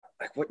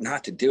like what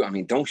not to do. I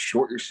mean, don't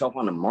short yourself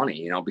on the money,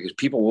 you know, because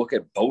people look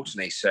at boats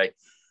and they say,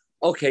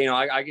 okay, you know,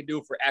 I can do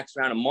it for X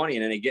amount of money.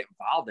 And then they get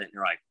involved in it. And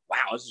they're like,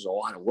 wow, this is a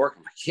lot of work.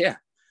 I'm like, yeah,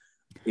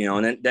 you know,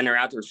 and then they're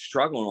out there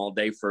struggling all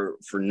day for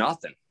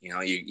nothing. You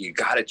know, you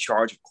got to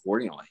charge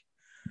accordingly.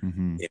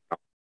 Mm-hmm. You know,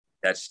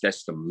 that's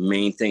the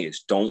main thing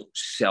is don't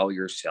sell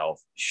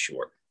yourself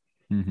short.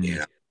 Mm-hmm.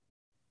 You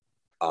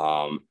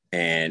know?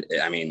 And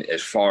I mean,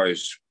 as far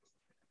as,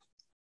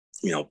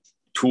 you know,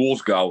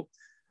 tools go,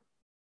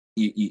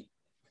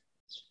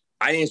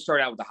 I didn't start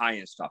out with the high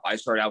end stuff. I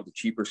started out with the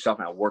cheaper stuff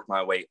and I worked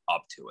my way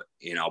up to it,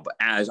 you know, but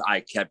as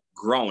I kept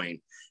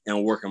growing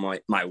and working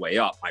my way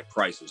up, my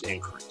prices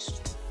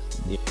increased.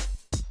 Yeah.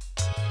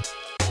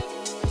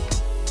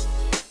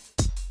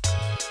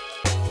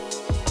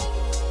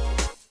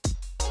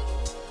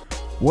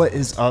 What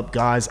is up,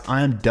 guys?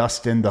 I am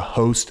Dustin, the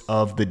host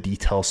of the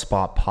Detail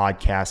Spot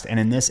podcast. And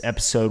in this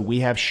episode,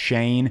 we have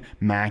Shane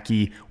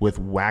Mackey with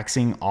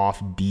Waxing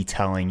Off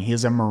Detailing. He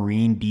is a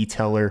marine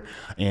detailer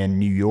in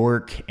New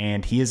York,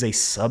 and he is a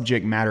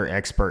subject matter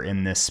expert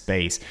in this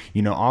space.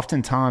 You know,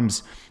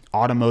 oftentimes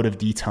automotive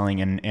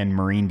detailing and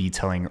marine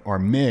detailing are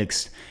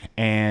mixed.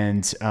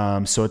 And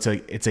so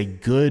it's a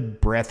good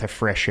breath of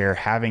fresh air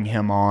having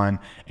him on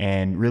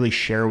and really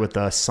share with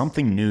us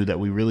something new that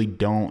we really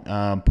don't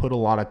put a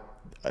lot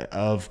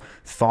of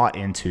thought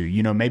into.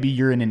 You know, maybe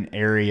you're in an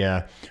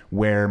area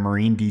where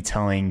marine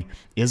detailing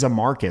is a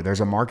market.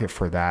 There's a market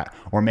for that.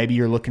 Or maybe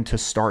you're looking to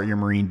start your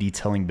marine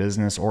detailing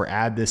business or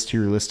add this to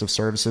your list of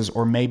services,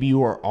 or maybe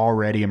you are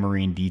already a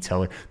marine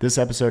detailer. This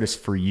episode is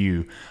for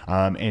you.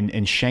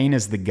 And Shane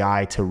is the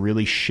guy to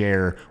really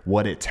share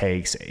what it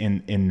takes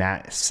in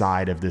that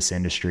side of this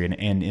industry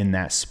and in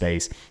that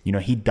space. You know,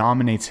 he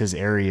dominates his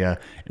area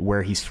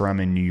where he's from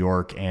in New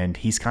York, and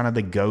he's kind of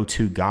the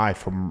go-to guy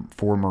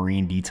for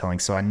marine detailing.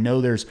 So I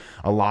know there's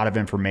a lot of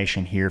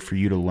information here for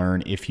you to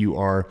learn if you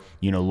are,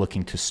 you know,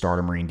 looking to start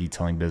a marine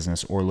detailing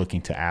business or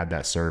looking to add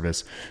that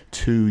service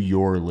to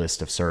your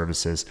list of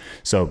services.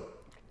 So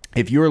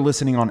if you're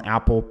listening on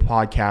Apple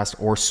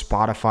Podcasts or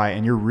Spotify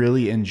and you're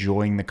really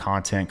enjoying the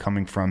content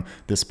coming from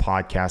this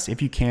podcast,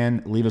 if you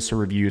can, leave us a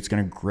review. It's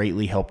going to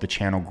greatly help the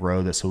channel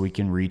grow so we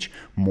can reach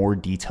more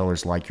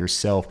detailers like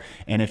yourself.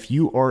 And if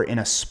you are in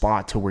a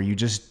spot to where you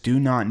just do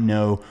not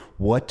know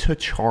what to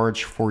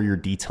charge for your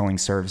detailing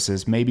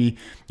services, maybe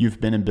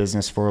you've been in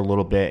business for a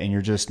little bit and you're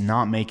just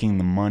not making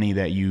the money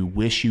that you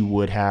wish you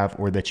would have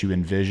or that you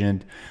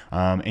envisioned,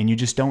 and you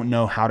just don't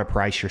know how to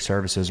price your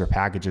services or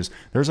packages,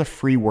 there's a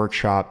free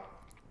workshop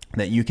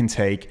that you can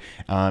take.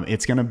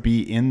 It's going to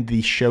be in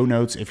the show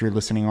notes if you're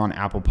listening on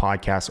Apple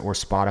Podcasts or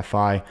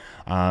Spotify.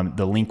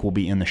 The link will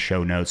be in the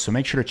show notes. So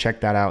make sure to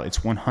check that out. It's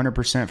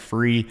 100%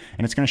 free,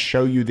 and it's going to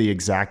show you the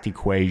exact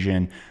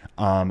equation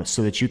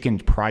so that you can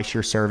price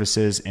your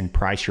services and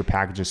price your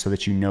packages so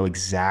that you know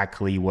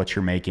exactly what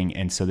you're making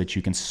and so that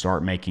you can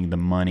start making the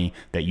money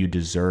that you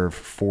deserve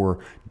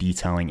for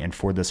detailing and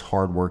for this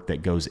hard work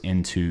that goes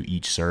into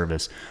each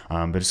service.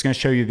 But it's going to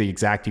show you the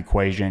exact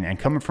equation, and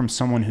coming from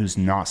someone who's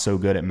not so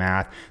good at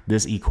math,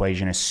 this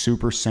equation is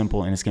super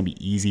simple and it's going to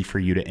be easy for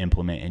you to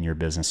implement in your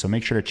business. So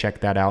make sure to check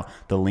that out.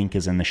 The link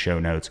is in the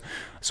show notes.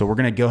 So we're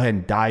going to go ahead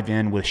and dive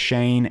in with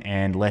Shane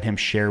and let him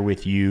share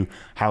with you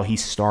how he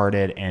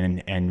started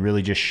and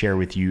really just share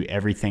with you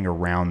everything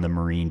around the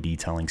marine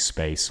detailing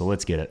space. So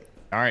let's get it.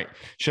 All right,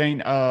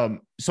 Shane.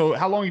 So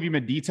how long have you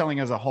been detailing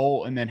as a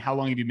whole? And then how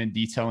long have you been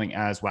detailing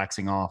as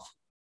Waxing Off?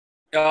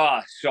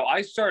 So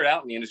I started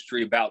out in the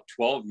industry about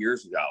 12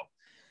 years ago,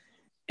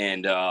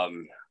 and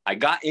I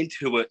got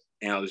into it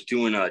and I was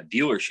doing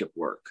dealership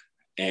work,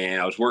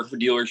 and I was working for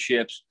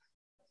dealerships,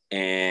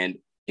 and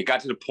it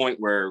got to the point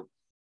where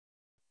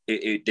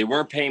they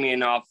weren't paying me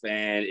enough,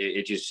 and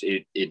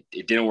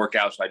it didn't work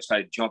out. So I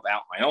decided to jump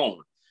out my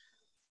own.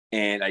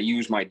 And I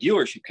used my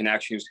dealership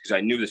connections because I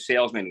knew the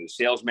salesmen and the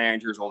sales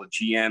managers, all the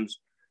GMs,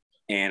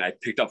 and I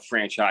picked up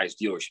franchise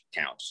dealership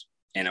accounts.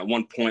 And at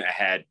one point I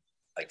had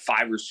like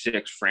 5 or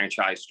 6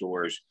 franchise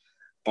stores,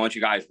 a bunch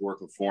of guys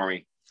working for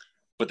me.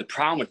 But the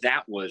problem with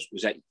that was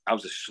that I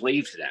was a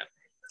slave to them.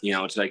 You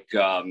know, it's like,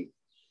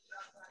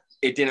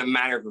 it didn't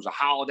matter if it was a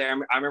holiday.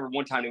 I remember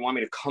one time they wanted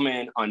me to come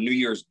in on New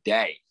Year's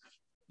Day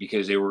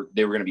because they were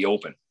going to be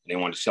open. They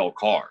wanted to sell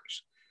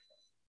cars.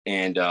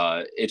 And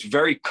it's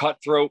very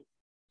cutthroat.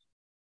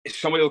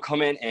 Somebody will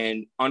come in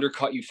and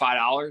undercut you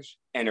 $5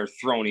 and they're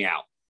throwing you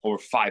out over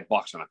 $5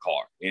 on a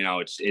car. You know,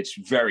 it's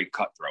very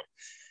cutthroat.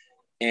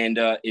 And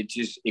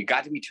it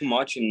got to be too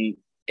much. And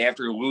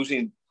after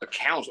losing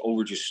accounts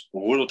over just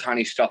little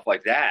tiny stuff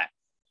like that,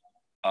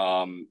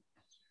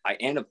 I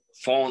end up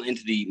falling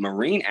into the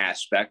marine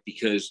aspect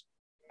because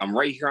I'm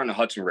right here on the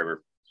Hudson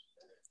River.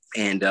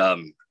 And I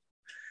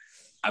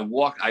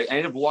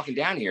ended up walking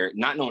down here,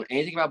 not knowing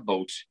anything about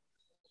boats.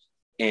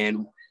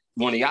 And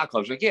one of the yacht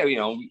clubs like, yeah, you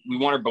know, we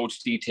want our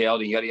boats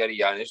detailed and yada, yada,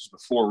 yada. And this is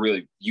before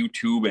really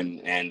YouTube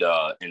and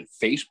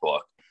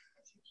Facebook.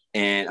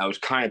 And I was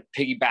kind of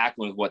piggybacking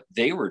with what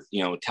they were,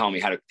 you know, telling me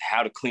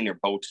how to clean their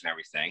boats and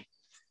everything.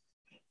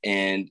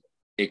 And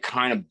it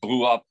kind of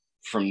blew up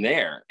from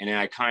there. And then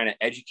I kind of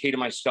educated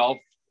myself,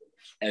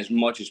 as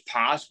much as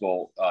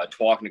possible,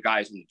 talking to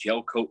guys in the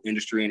gel coat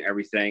industry and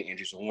everything, and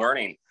just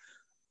learning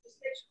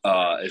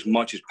as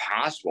much as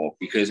possible,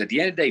 because at the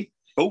end of the day,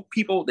 boat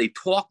people, they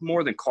talk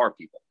more than car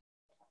people.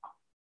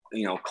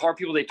 You know, car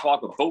people, they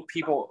talk, but boat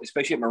people,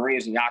 especially at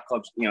marinas and yacht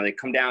clubs, you know, they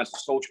come down to the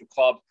social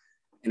club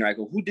and I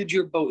go, who did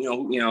your boat?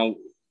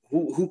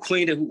 Who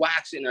cleaned it, who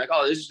waxed it? And they're like,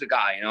 oh, this is the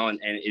guy, you know, and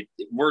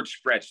word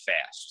spreads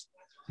fast.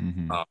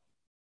 Mm-hmm.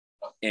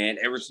 And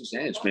ever since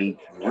then, it's been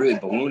really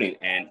ballooning.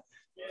 And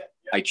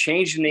I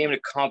changed the name of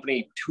the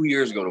company 2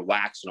 years ago to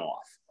Waxing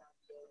Off.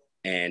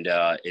 And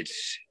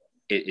it's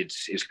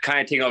kind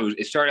of taken over.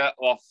 It started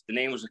off, the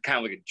name was kind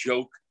of like a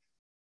joke.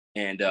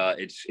 And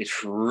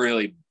it's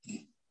really,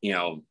 you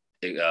know,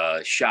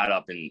 shot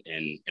up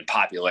in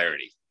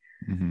popularity.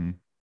 Mm-hmm.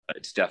 But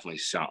it's definitely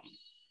something.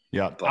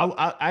 Yeah, But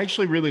I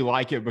actually really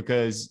like it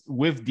because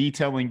with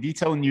detailing,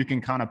 you can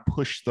kind of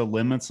push the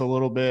limits a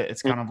little bit.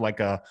 It's kind of like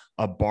a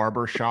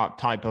barbershop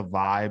type of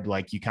vibe.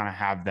 Like you kind of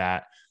have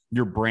that,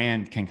 your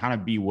brand can kind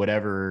of be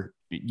whatever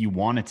you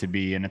want it to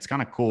be. And it's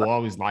kind of cool. I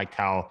always liked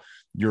how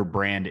your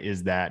brand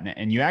is that.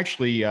 And you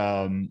actually,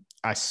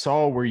 I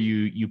saw where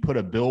you put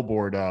a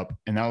billboard up,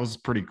 and that was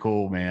pretty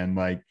cool, man.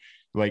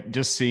 Like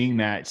just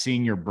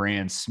seeing your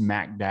brand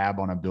smack dab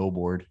on a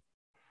billboard.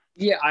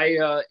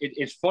 yeah,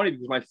 it's funny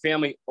because my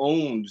family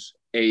owns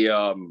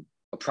a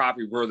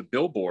property where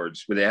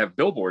they have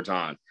billboards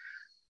on.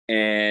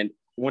 And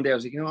one day I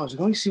was like,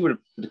 let me see what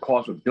the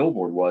cost of a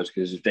billboard was,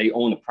 because if they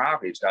own the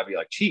property, it's got to be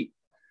like cheap.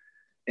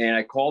 And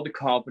I called the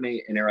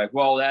company, and they're like,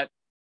 well, that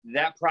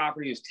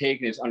property is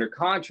taken, it's under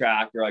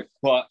contract. They're like,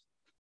 but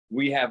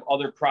we have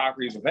other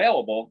properties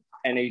available.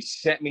 And they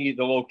sent me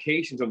the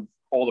locations of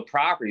all the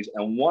properties,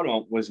 and one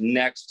of them was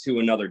next to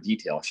another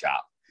detail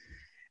shop.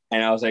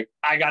 And I was like,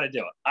 I got to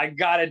do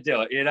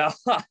it, you know?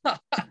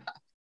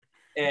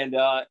 And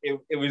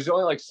it was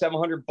only like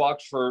 $700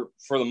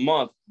 for the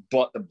month,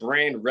 but the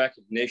brand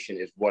recognition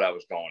is what I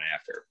was going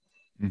after.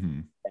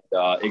 Mm-hmm.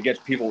 And, it gets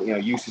people, you know,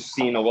 used to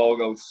seeing the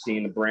logo,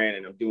 seeing the brand,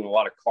 and I'm doing a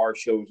lot of car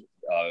shows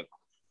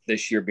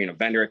this year, being a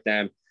vendor at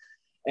them.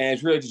 And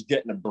it's really just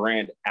getting the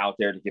brand out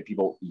there to get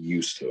people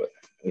used to it.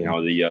 You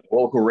know, the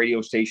local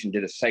radio station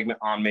did a segment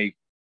on me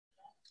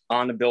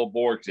on the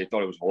billboard because they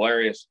thought it was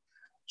hilarious.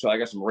 So I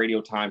got some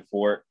radio time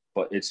for it,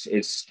 but it's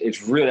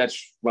really,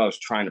 that's what I was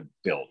trying to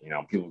build, you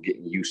know, people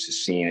getting used to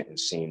seeing it and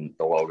seeing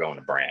the logo and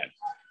the brand.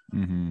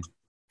 Mm-hmm.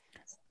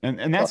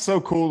 And that's so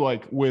cool.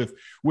 Like with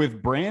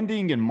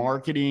branding and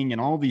marketing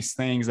and all these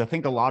things, I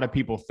think a lot of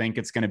people think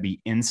it's going to be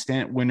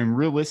instant, when in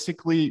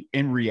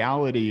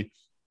reality,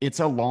 it's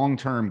a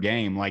long-term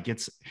game. Like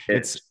it's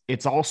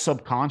all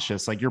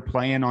subconscious. Like you're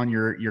playing on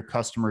your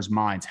customers'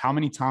 minds. How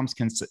many times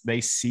can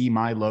they see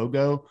my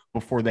logo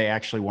before they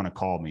actually want to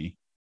call me?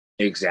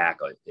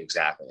 Exactly.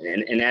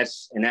 And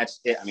that's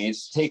it. I mean,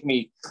 it's taken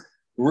me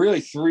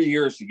really 3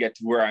 years to get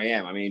to where I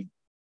am. I mean,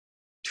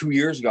 2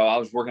 years ago, I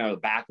was working out of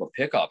the back of a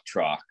pickup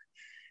truck,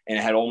 and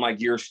it had all my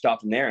gear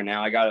stuff in there. And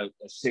now I got a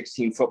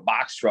 16-foot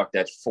box truck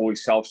that's fully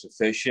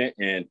self-sufficient.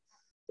 And,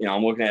 you know,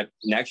 I'm looking at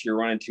next year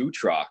running 2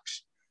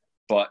 trucks,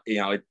 but, you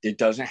know, it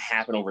doesn't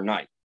happen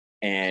overnight.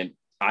 And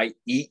I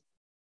eat,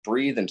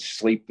 breathe, and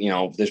sleep, you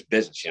know, this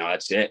business, you know,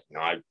 that's it. You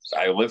know,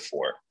 I live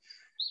for it,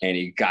 and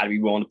you got to be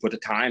willing to put the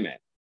time in.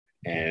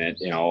 And,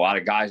 you know, a lot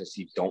of guys I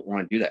see don't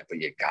want to do that, but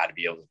you got to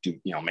be able to do,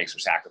 you know, make some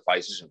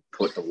sacrifices and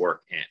put the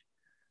work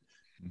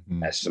in.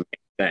 Mm-hmm. That's the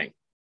main thing.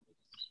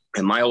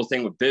 And my whole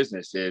thing with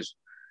business is,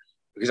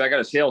 because I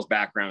got a sales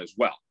background as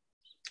well.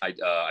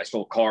 I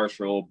sold cars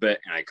for a little bit,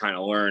 and I kind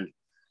of learned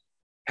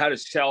how to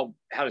sell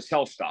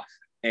stuff.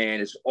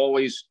 And it's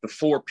always the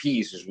 4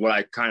 P's is what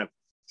I kind of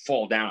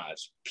fall down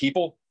as: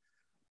 people,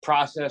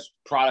 process,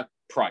 product,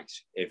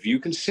 price. If you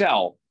can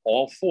sell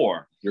all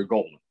 4, you're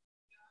golden.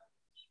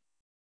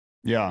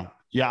 Yeah.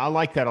 I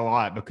like that a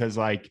lot, because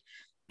like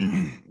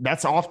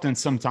that's often,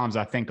 sometimes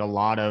I think a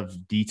lot of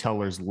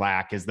detailers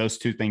lack, is those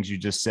 2 things you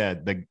just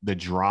said, the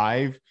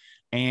drive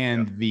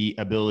and the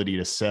ability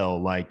to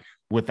sell. Like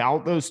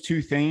without those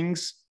 2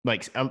 things,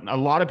 like a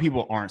lot of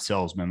people aren't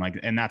salesmen, like,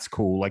 and that's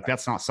cool. Like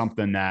that's not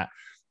something that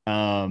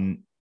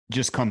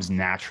just comes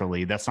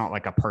naturally. That's not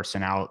like a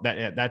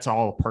personality, that's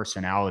all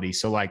personality.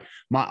 So like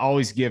I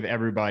always give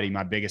everybody,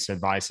 my biggest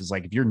advice is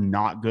like, if you're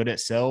not good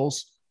at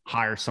sales,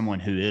 hire someone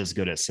who is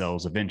good at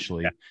sales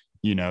eventually.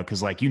 You know,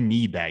 because like you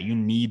need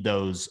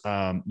those,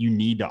 you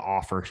need to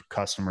offer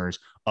customers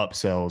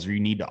upsells, or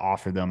you need to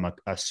offer them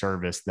a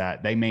service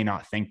that they may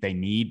not think they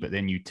need, but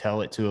then you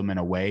tell it to them in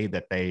a way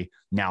that they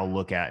now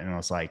look at and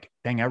it's like,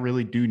 dang, I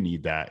really do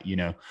need that, you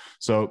know?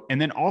 So, and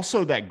then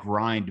also that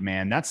grind,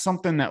 man, that's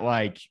something that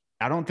like,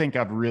 I don't think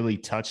I've really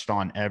touched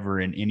on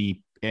ever in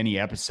any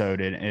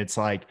episode. And it's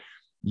like,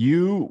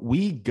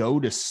 we go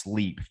to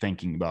sleep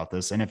thinking about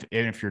this. And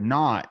if you're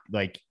not,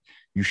 like,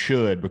 you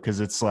should, because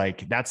it's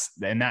like, that's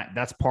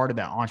part of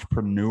that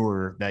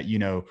entrepreneur that, you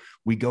know,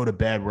 we go to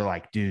bed, we're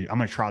like, dude, I'm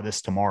going to try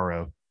this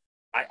tomorrow.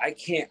 I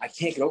can't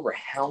get over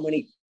how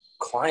many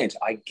clients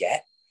I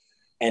get,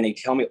 and they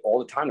tell me all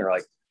the time, they're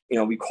like, you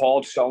know, we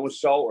called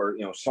so-and-so, or,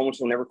 you know,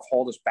 so-and-so never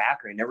called us back,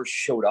 or they never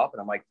showed up.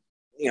 And I'm like,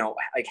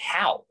 like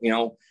how,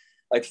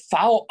 like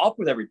follow up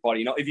with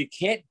everybody. If you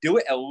can't do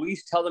it, at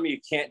least tell them you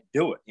can't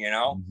do it,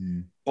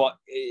 Mm-hmm. But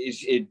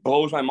it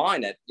blows my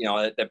mind that,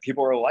 that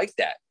people are like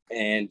that.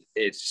 And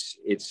it's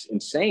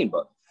insane.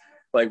 But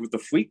like with the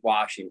fleet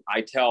washing,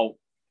 I tell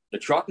the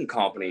trucking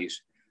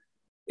companies,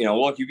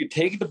 look, you could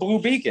take it to Blue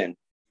Beacon,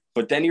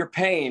 but then you're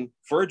paying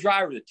for a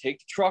driver to take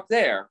the truck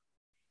there.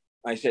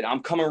 I said,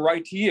 I'm coming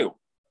right to you,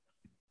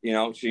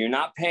 so you're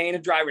not paying a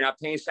driver, you're not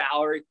paying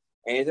salary,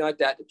 anything like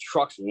that. The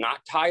truck's not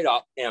tied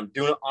up, and I'm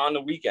doing it on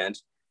the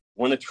weekends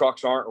when the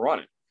trucks aren't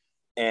running.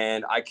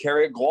 And I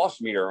carry a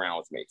gloss meter around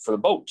with me for the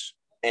boats.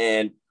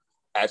 And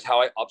that's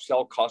how I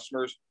upsell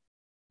customers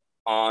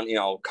on,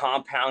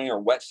 compounding or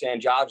wet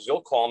sand jobs.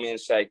 They'll call me and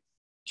say,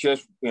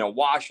 just,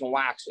 wash and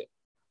wax it.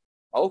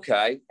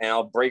 Okay. And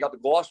I'll break out the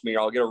gloss meter.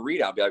 I'll get a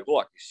readout. I'll be like,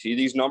 look, you see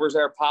these numbers that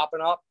are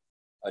popping up?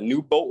 A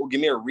new boat will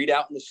give me a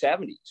readout in the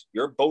 70s.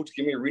 Your boat's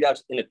giving me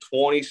readouts in the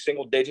 20s,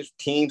 single digits,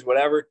 teens,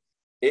 whatever.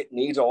 It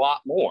needs a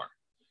lot more.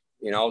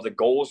 The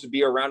goal is to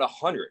be around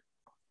 100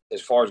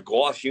 as far as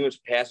gloss units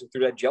passing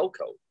through that gel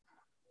coat.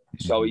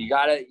 So you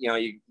gotta,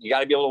 you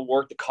gotta be able to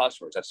work the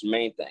customers. That's the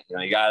main thing.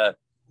 You gotta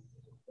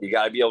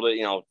be able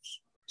to,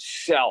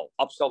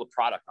 upsell the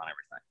product on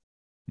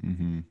everything.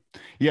 Mm-hmm.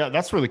 Yeah,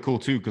 that's really cool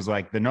too. Cause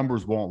like the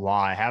numbers won't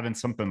lie. Having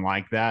something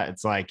like that,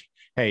 it's like,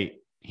 hey,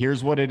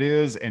 here's what it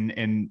is.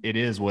 And it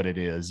is what it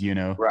is,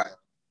 Right.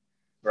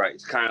 Right.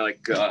 It's kind of like,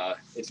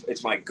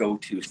 it's my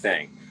go-to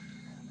thing.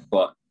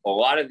 But a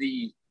lot of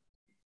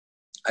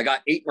I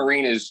got 8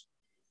 marinas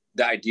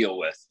that I deal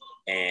with,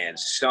 and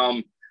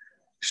some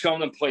of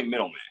them play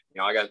middleman.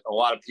 I got a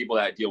lot of people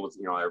that I deal with,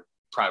 their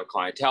private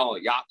clientele,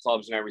 yacht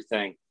clubs and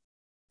everything.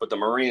 But the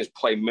marinas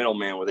play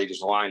middleman where they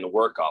just line the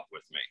work up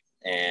with me.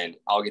 And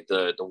I'll get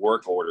the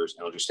work orders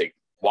and I'll just say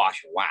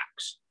wash and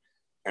wax.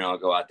 And I'll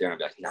go out there and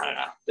be like,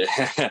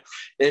 no.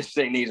 This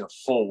thing needs a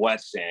full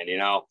wet sand,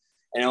 And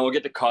then we'll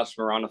get the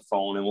customer on the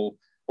phone and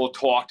we'll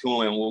talk to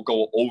them and we'll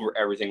go over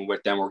everything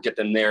with them or get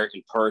them there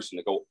in person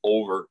to go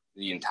over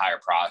the entire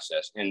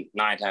process. And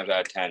 9 times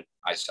out of 10,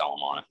 I sell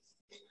them on it.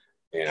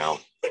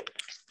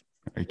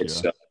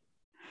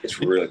 It's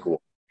really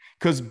cool.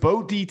 Because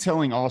boat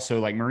detailing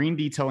also, like marine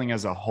detailing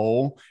as a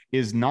whole,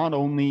 is not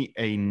only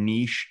a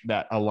niche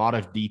that a lot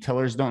of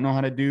detailers don't know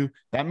how to do.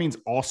 That means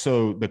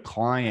also the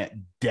client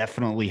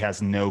definitely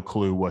has no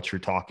clue what you're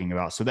talking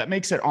about. So that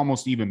makes it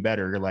almost even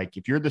better. Like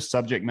if you're the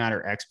subject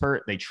matter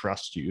expert, they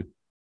trust you.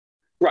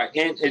 Right.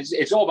 And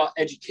it's all about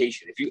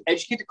education. If you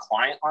educate the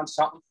client on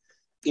something,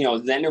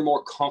 then they're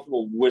more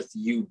comfortable with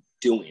you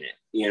doing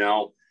it,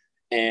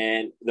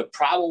 And the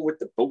problem with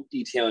the boat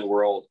detailing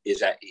world is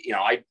that,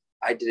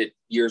 I did it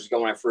years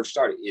ago when I first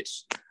started.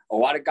 It's a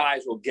lot of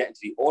guys will get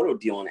into the auto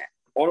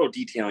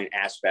detailing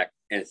aspect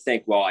and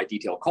think, well, I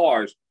detail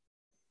cars,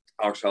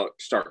 I'll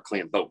start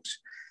cleaning boats.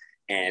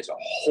 And it's a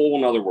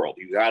whole nother world.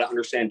 You got to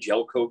understand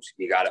gel coats.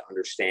 You got to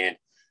understand,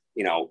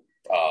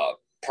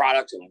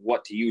 products and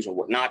what to use and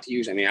what not to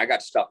use. I mean, I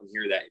got stuff in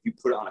here that if you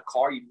put it on a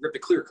car, you rip the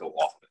clear coat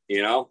off of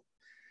it,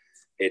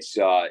 It's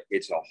a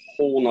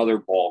whole nother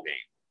ball game.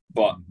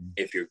 But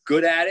if you're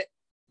good at it,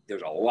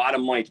 there's a lot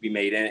of money to be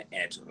made in it,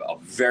 and it's a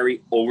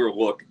very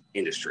overlooked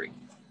industry.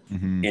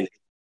 Mm-hmm.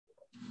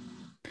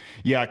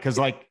 Yeah, because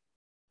like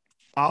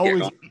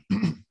I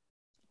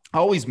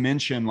always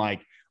mention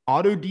like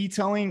auto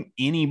detailing,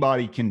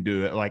 anybody can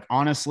do it. Like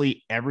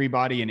honestly,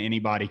 everybody and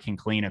anybody can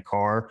clean a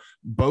car.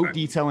 Boat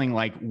detailing,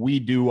 like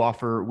we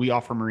offer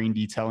marine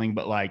detailing,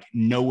 but like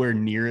nowhere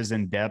near as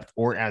in depth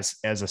or as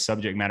a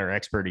subject matter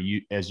expert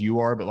as you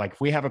are. But like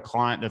if we have a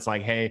client that's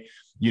like, hey,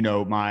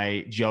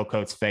 my gel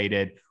coat's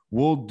faded,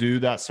 we'll do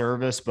that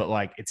service, but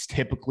like it's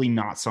typically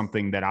not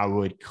something that I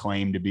would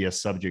claim to be a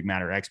subject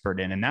matter expert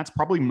in. And that's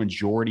probably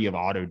majority of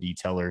auto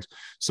detailers.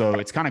 So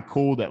it's kind of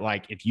cool that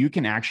like if you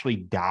can actually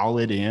dial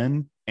it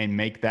in and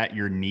make that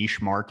your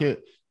niche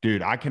market,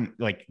 dude, I can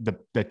like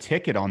the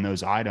ticket on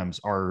those items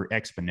are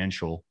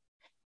exponential.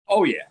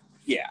 Oh yeah.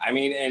 Yeah. I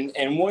mean,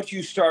 and once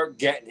you start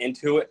getting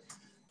into it,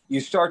 you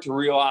start to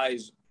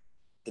realize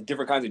the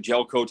different kinds of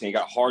gel coats, and you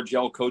got hard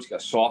gel coats, you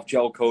got soft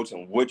gel coats,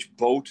 and which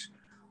boats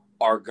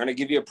are going to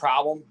give you a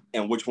problem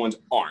and which ones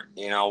aren't.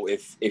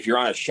 If you're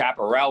on a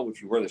Chaparral,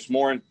 which you were this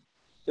morning,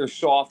 they're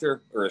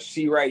softer, or a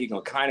Sea Ray, you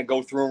can kind of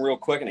go through them real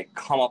quick and they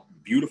come up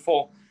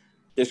beautiful.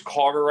 This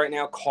Carver right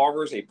now,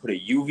 Carvers, they put a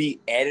UV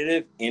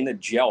additive in the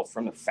gel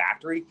from the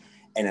factory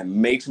and it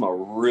makes them a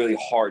really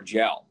hard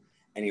gel.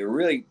 And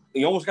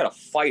you almost got to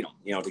fight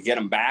them, to get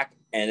them back.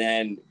 And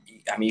then,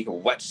 I mean, you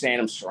can wet sand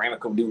them,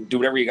 ceramic them, do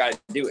whatever you got to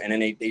do. And then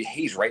they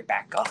haze right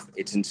back up.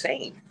 It's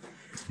insane.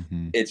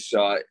 Mm-hmm.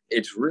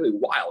 It's really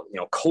wild.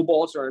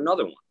 Cobalts are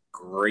another one.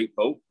 Great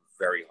boat,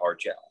 very hard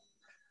gel.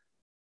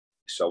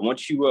 So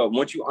once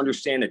you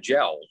understand the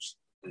gels,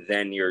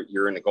 then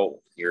you're in the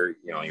gold. You're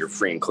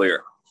free and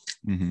clear.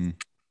 Mm-hmm.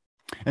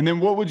 And then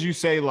what would you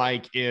say,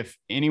 like, if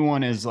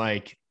anyone is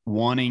like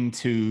wanting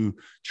to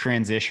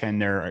transition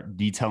their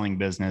detailing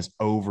business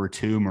over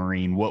to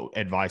marine, what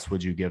advice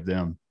would you give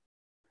them?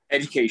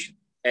 Education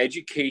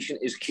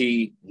is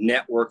key.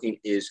 Networking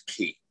is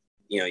key.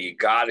 you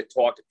got to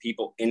talk to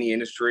people in the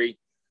industry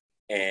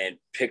and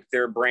pick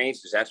their brains,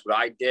 because that's what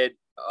I did.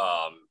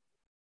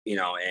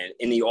 And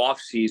in the off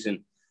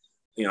season,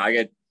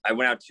 I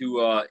went out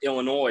to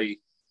Illinois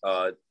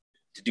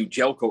to do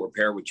gel coat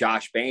repair with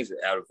Josh Baines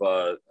out of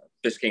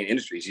Biscayne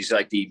Industries. He's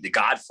like the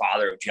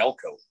godfather of gel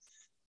coat.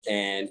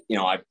 And,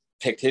 I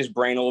picked his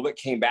brain a little bit,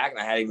 came back, and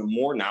I had even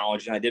more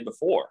knowledge than I did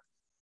before.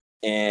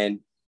 And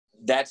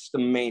that's the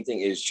main thing,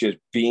 is just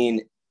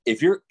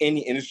if you're in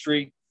the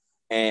industry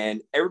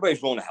and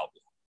everybody's willing to help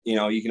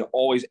you, you can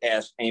always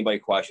ask anybody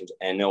questions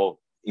and they'll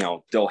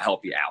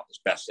help you out as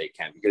best they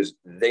can, because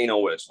they know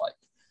what it's like.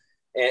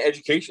 And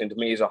education to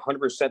me is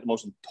 100% the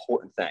most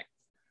important thing.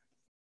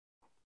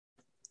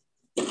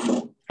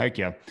 Heck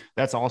yeah.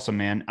 That's awesome,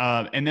 man.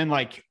 And then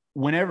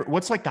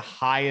what's like the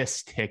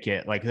highest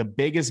ticket, like the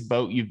biggest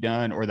boat you've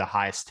done or the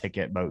highest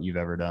ticket boat you've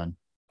ever done?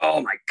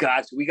 Oh my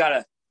God. So we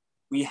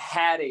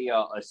had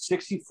a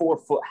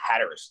 64-foot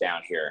Hatteras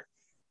down here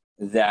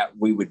that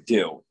we would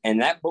do.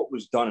 And that boat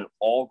was done in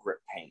all grip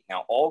paint.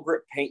 Now, all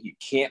grip paint, you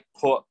can't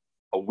put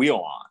a wheel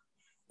on.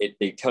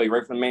 They tell you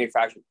right from the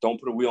manufacturer, don't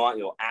put a wheel on.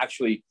 You'll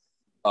actually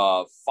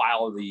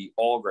file the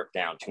all grip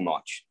down too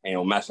much and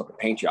it'll mess up the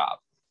paint job.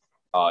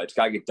 It's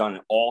got to get done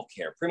in all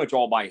care, pretty much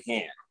all by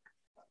hand.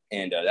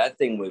 And that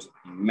thing was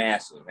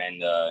massive.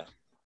 And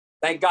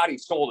thank God he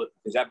sold it,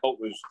 because that boat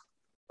was,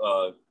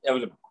 it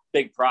was a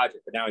big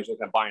project, but now he's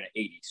looking at buying an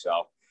 80.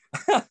 So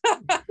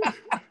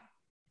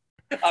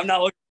I'm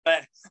not looking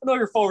at that. I'm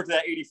looking forward to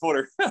that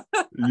 80-footer.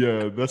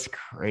 Yeah, that's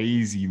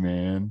crazy,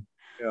 man.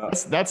 Yeah.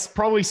 That's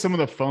probably some of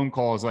the phone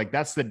calls. Like,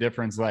 that's the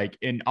difference. Like,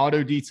 in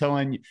auto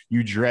detailing,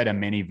 you dread a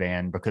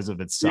minivan because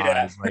of its size.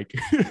 Yeah. Like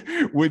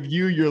with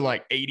you, you're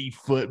like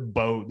 80-foot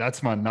boat.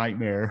 That's my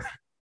nightmare.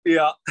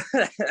 Yeah.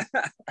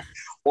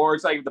 Or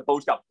it's like if the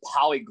boat's got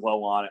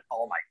polyglow on it.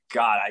 Oh my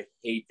God, I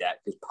hate that,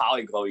 because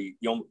polyglow,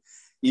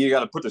 you got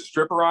to put the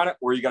stripper on it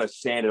or you got to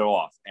sand it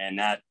off, and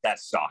that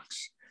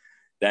sucks.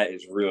 That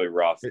is really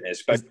rough,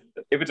 especially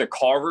if it's a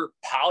Carver.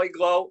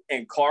 Polyglow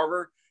and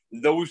Carver,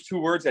 those two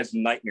words, that's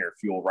nightmare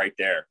fuel right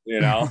there.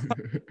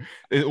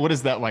 What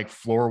is that, like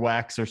floor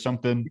wax or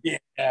something?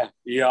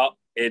 Yeah.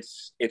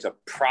 It's a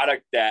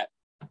product that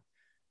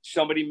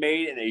somebody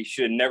made and they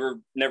should never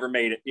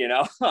made it.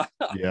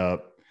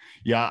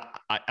 Yeah.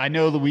 I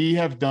know that we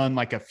have done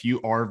like a few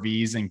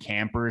RVs and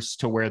campers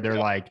to where they're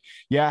like,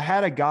 I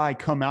had a guy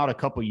come out a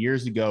couple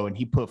years ago and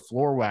he put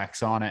floor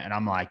wax on it, and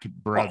I'm like,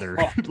 brother.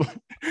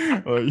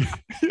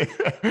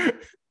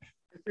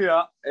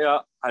 Yeah,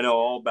 I know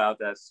all about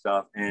that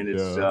stuff, and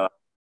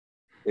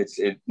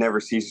it never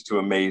ceases to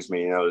amaze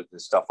me. The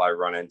stuff I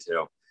run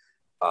into.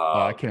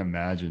 I can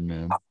imagine,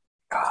 man.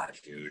 God,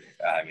 dude.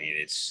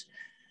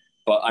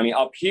 But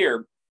up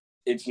here,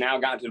 it's now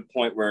gotten to the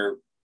point where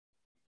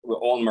with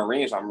all the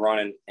Marines I'm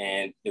running,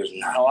 and there's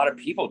not a lot of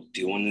people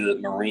doing the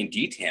marine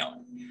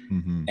detailing.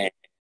 Mm-hmm. And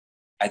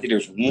I think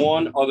there's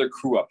one other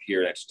crew up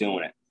here that's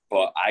doing it,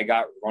 but I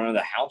got run of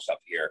the house up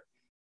here.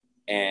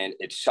 And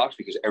it sucks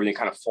because everything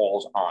kind of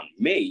falls on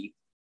me,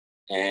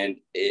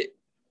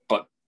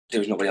 but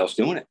there's nobody else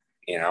doing it.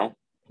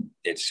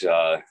 It's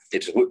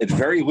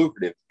very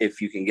lucrative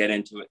if you can get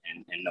into it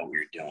and know what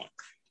you're doing.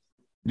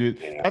 Dude,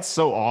 that's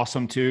so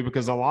awesome too,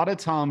 because a lot of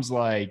times,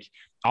 like,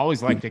 I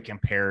always like to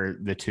compare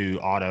the two,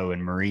 auto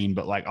and marine,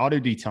 but like auto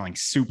detailing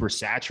super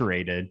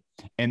saturated,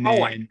 and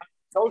then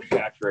so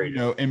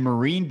saturated. In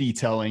marine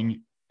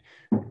detailing,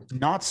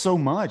 not so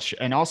much.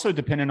 And also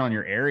depending on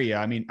your area.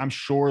 I mean, I'm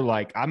sure,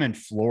 like, I'm in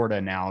Florida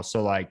now,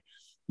 so like,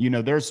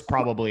 there's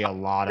probably a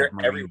lot of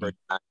marine.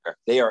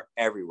 They are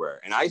everywhere.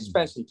 And I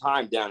spent some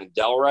time down in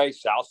Delray,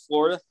 South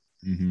Florida.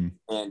 Mm-hmm.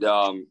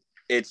 And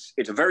it's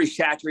a very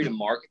saturated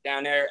market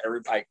down there.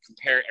 I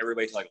compare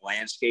everybody to like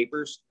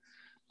landscapers.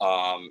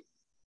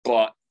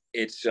 But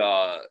it's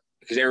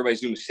because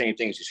everybody's doing the same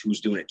thing. It's just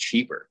who's doing it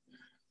cheaper.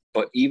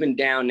 But even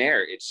down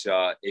there, it's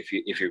if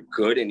you're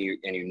good and you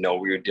know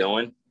what you're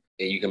doing,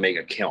 you can make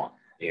a killing,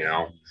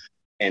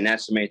 and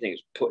that's the main thing,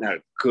 is putting out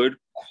a good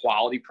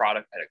quality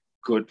product at a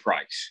good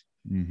price.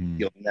 Mm-hmm.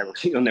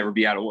 You'll never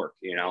be out of work.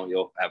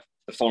 You'll have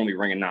the phone will be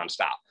ringing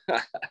nonstop.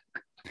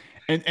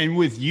 And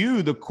with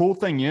you, the cool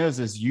thing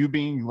is you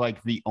being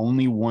like the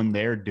only one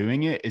there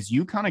doing it, is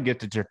you kind of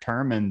get to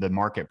determine the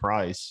market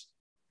price.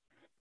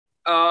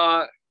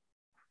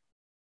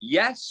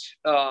 Yes.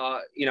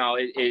 I'm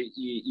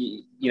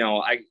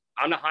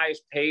the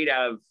highest paid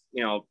out of,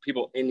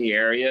 people in the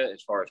area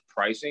as far as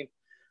pricing,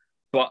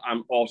 but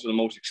I'm also the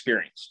most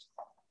experienced.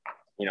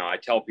 I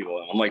tell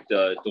people I'm like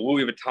the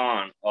Louis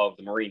Vuitton of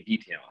the marine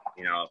detailing.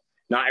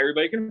 Not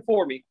everybody can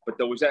afford me, but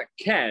those that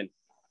can,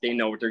 they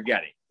know what they're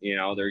getting.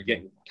 They're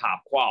getting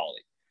top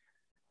quality.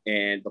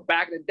 But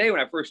back in the day when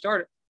I first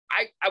started,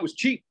 I was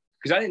cheap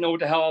because I didn't know what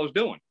the hell I was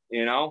doing,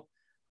 and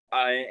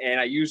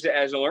I used it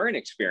as a learning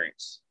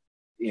experience.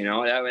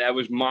 That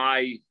was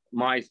my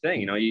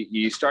thing.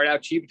 You start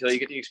out cheap until you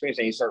get the experience,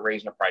 and you start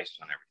raising the prices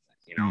on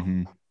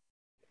everything.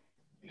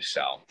 Mm-hmm.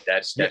 So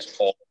that's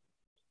all.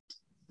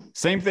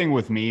 Same thing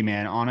with me,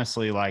 man.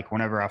 Honestly, like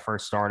whenever I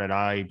first started,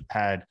 I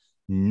had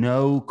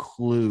no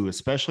clue,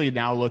 especially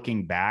now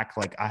looking back.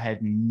 Like I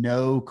had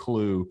no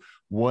clue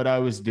what I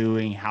was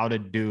doing, how to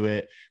do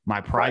it. My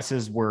Right.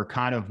 prices were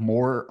kind of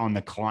more on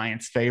the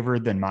client's favor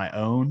than my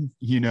own,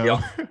 you Yeah.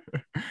 know? So,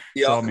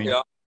 Yeah. I mean,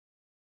 Yeah.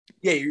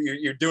 Yeah.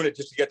 You're doing it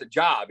just to get the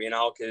job,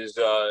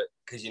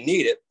 because you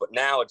need it. But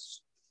now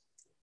it's,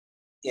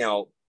 you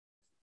know,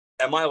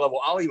 at my level,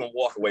 I'll even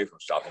walk away from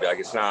stuff. Like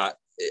it's not,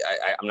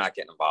 I'm not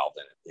getting involved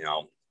in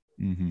it.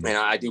 mhm. And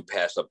I do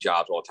pass up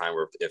jobs all the time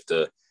where if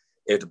the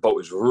boat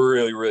is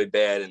really, really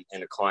bad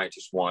and the client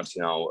just wants,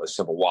 a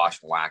simple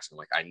wash and wax, I'm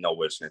like, I know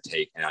what it's going to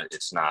take, and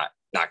it's not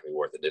going to be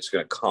worth it. It's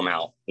going to come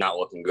out not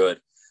looking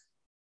good,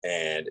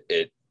 and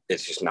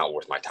it's just not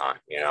worth my time.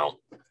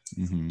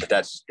 Mhm. But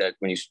that's that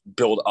when you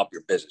build up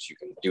your business, you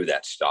can do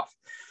that stuff.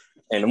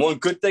 And the one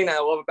good thing that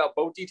I love about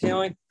boat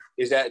detailing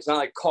is that it's not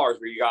like cars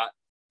where you got,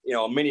 a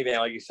minivan,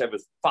 like you said,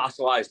 with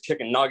fossilized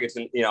chicken nuggets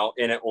and,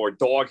 in it, or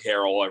dog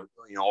hair all over,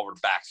 over the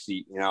back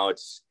seat.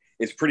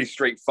 It's pretty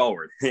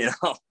straightforward.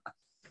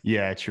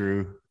 Yeah,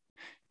 true.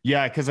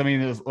 Yeah, because I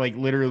mean, it's like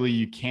literally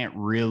you can't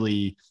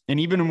really, and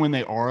even when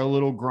they are a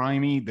little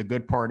grimy, the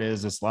good part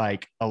is it's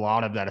like a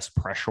lot of that is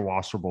pressure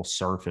washable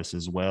surface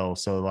as well.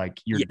 So like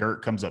your Yeah.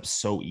 dirt comes up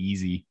so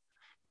easy.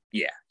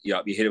 Yeah.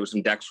 Yeah. You hit it with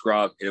some deck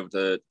scrub, hit it with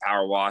the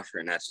power washer,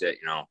 and that's it.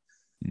 A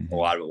Mhm.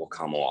 lot of it will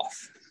come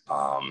off.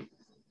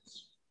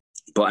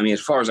 But I mean,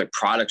 as far as like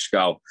products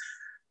go,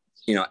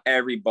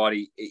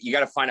 everybody, you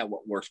got to find out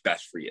what works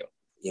best for you,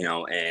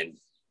 and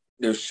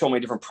there's so many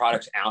different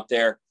products out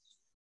there.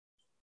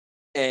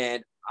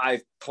 And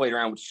I've played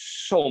around with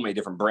so many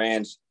different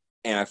brands,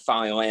 and I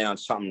finally landed on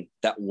something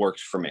that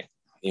works for me.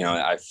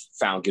 I've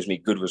found gives me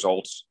good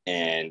results,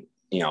 and,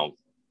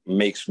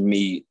 makes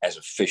me as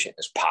efficient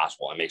as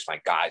possible, and makes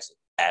my guys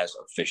as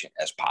efficient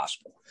as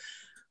possible.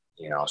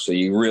 So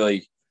you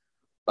really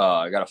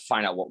got to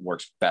find out what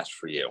works best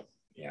for you.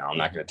 I'm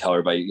not going to tell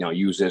everybody,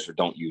 use this or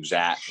don't use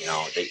that.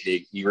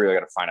 You really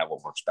got to find out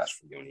what works best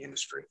for you in the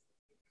industry.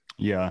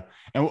 Yeah.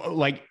 And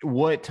like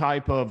what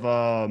type of,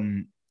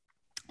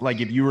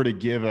 like if you were to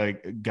give a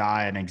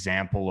guy an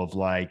example of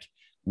like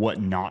what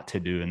not to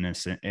do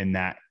in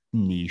that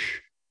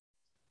niche.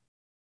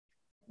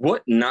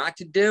 What not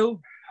to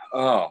do?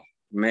 Oh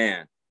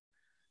man.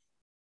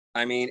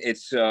 I mean,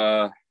 it's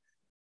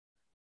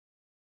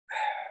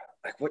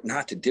like what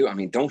not to do. I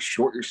mean, don't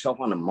short yourself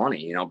on the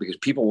money, because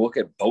people look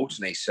at boats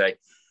and they say,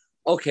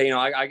 okay,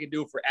 I can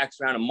do it for X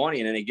amount of money.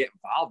 And then they get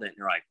involved in it and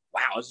they're like,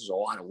 wow, this is a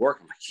lot of work.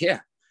 I'm like, yeah.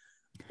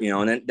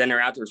 And then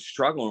they're out there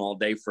struggling all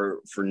day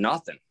for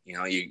nothing.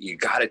 You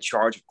got to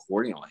charge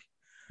accordingly.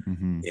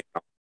 Mm-hmm.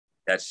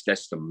 That's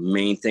the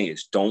main thing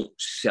is don't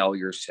sell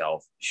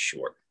yourself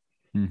short.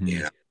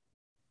 Mm-hmm.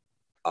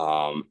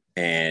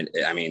 And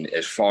I mean,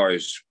 as far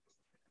as,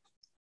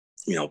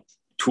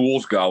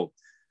 tools go,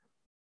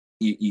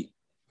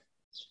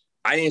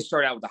 I didn't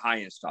start out with the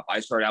high end stuff.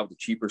 I started out with the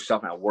cheaper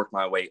stuff and I worked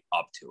my way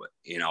up to it,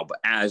 but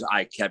as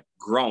I kept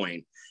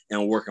growing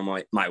and working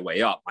my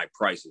way up, my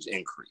prices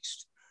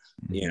increased,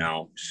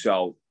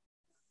 so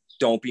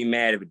don't be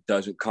mad if it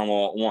doesn't come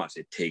all at once.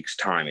 It takes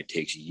time. It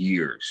takes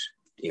years,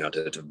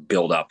 to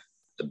build up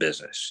the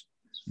business.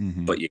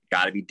 Mm-hmm. But you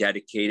got to be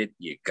dedicated.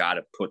 You got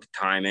to put the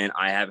time in.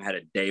 I haven't had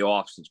a day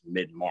off since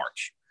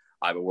mid-March.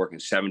 I've been working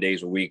 7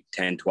 days a week,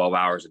 10, 12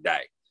 hours a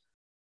day.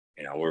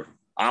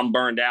 I'm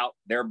burned out.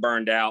 They're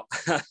burned out,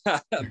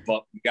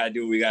 but we got to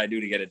do what we got to do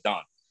to get it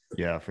done.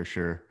 Yeah, for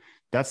sure.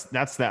 That's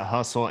that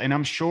hustle. And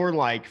I'm sure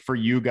like for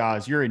you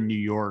guys, you're in New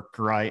York,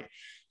 right?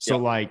 So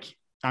Yep. like,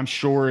 I'm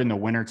sure in the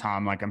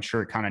wintertime, like I'm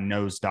sure it kind of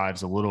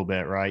nosedives a little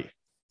bit, right?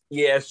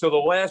 Yeah. So the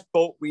last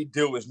boat we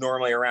do is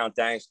normally around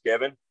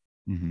Thanksgiving,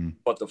 Mm-hmm.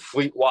 but the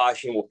fleet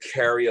washing will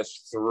carry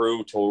us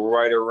through till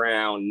right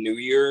around New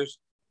Year's.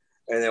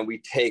 And then we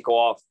take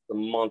off the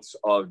months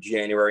of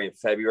January and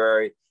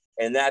February.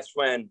 And that's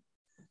when,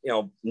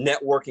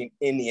 networking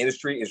in the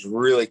industry is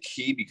really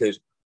key, because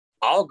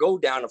I'll go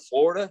down to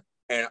Florida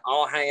and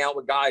I'll hang out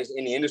with guys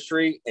in the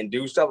industry and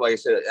do stuff. Like I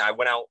said, I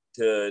went out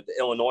to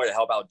Illinois to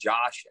help out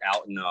Josh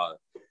out in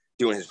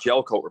doing his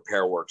gel coat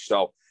repair work.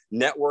 So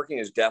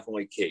networking is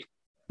definitely key.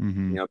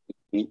 Mm-hmm.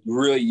 You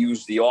really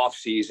use the off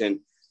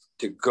season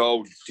to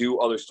go do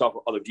other stuff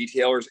with other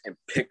detailers and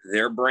pick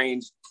their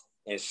brains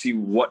and see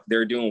what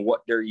they're doing,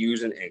 what they're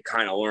using, and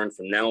kind of learn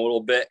from them a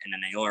little bit. And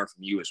then they learn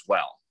from you as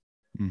well.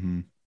 Mm-hmm.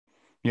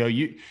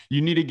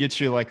 You need to get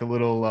you like a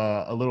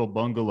little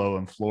bungalow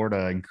in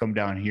Florida and come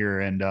down here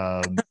and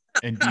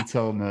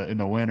detail in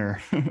the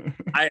winter.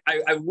 I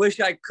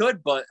wish I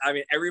could, but I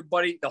mean,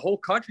 the whole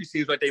country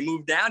seems like they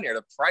moved down there.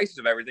 The prices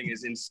of everything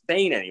is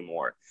insane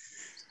anymore.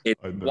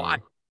 It's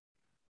wild.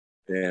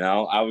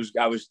 I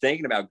was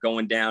thinking about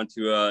going down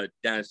to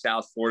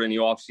South Florida in the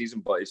off season,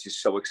 but it's just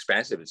so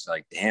expensive. It's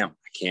like, damn,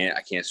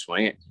 I can't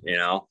swing it.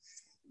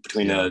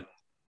 Between the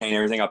paying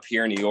everything up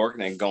here in New York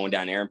and then going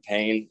down there and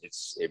paying,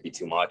 it'd be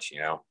too much.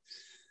 Yeah.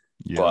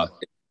 But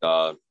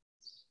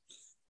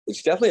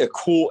it's definitely a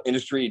cool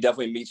industry. You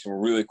definitely meet some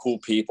really cool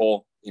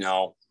people.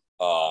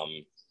 I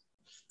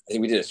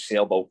think we did a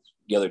sailboat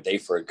the other day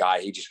for a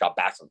guy. He just got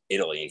back from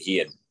Italy and he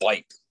had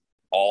biked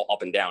all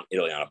up and down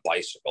Italy on a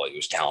bicycle. He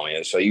was telling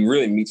me. So you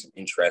really meet some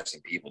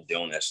interesting people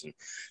doing this, and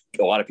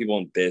a lot of people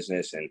in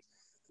business, and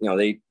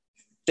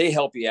they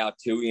help you out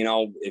too.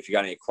 If you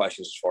got any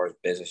questions as far as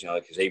business,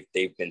 because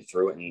they've been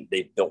through it and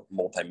they've built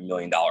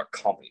multi-million-dollar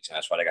companies, and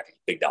that's why they got these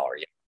big dollar.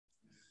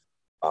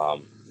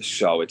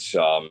 So it's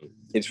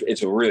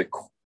a really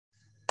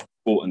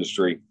cool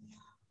industry.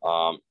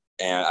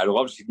 And I'd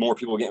love to see more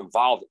people get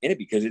involved in it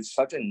because it's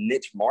such a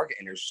niche market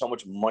and there's so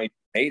much money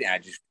made and I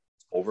just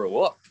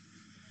overlooked.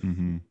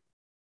 Mm-hmm.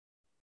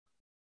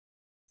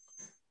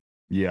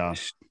 Yeah.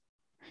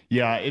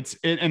 Yeah.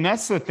 And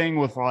that's the thing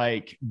with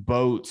like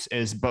boats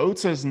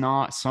is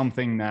not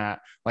something that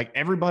like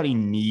everybody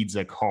needs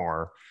a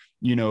car,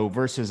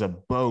 versus a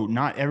boat.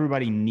 Not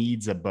everybody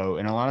needs a boat.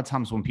 And a lot of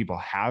times when people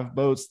have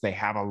boats, they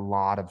have a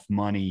lot of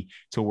money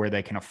to where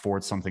they can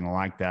afford something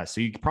like that. So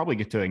you probably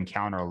get to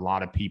encounter a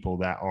lot of people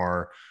that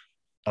are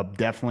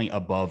definitely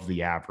above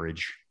the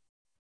average.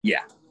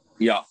 Yeah.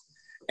 Yeah.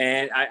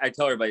 And I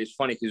tell everybody, it's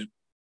funny because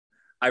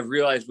I've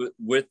realized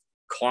with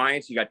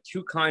clients, you got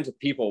two kinds of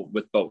people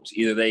with boats.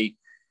 Either they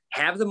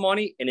have the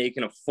money and they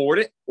can afford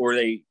it, or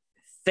they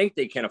think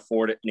they can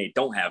afford it and they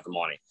don't have the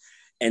money.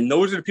 And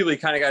those are the people you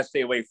kind of got to stay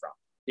away from,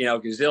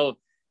 because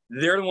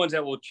they're the ones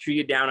that will chew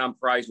you down on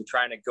price and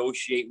try and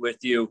negotiate with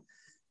you.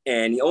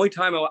 And the only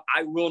time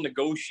I will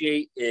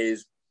negotiate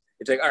is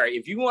it's like, all right,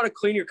 if you want to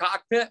clean your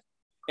cockpit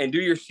and do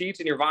your seats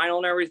and your vinyl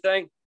and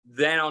everything,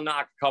 then I'll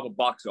knock a couple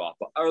bucks off.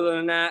 But other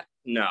than that,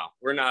 no,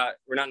 we're not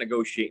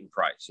negotiating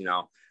price.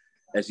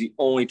 That's the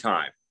only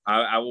time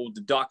I will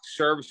deduct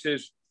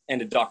services and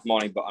deduct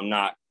money, but I'm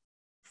not,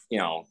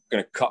 going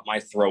to cut my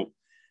throat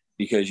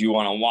because you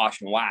want to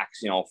wash and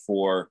wax,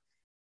 for,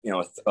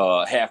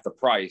 half the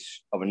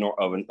price of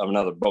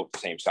another boat the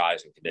same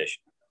size and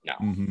condition. No.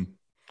 Mm-hmm.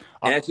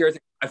 And that's the other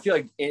thing. I feel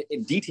like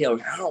in detail,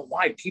 I don't know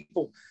why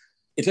people,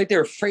 it's like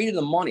they're afraid of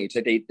the money. It's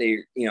like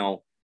they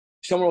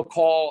someone will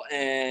call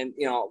and,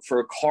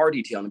 for a car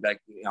detail and be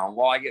like,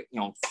 well, I get,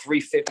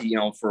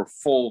 $350, for a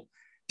full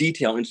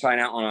detail inside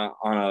out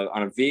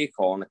on a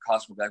vehicle. And the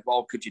customer will be like,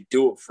 well, could you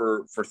do it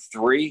for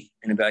 $3?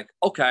 And they'd be like,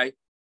 okay.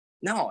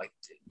 No,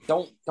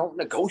 don't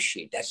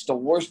negotiate. That's the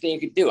worst thing you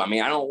could do. I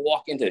mean, I don't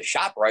walk into the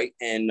ShopRite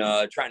and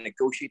try and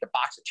negotiate the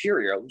box of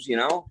Cheerios,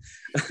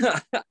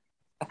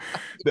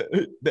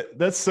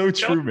 That's so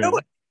true, man.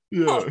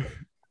 Yeah.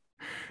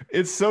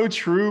 It's so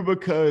true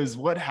because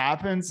what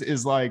happens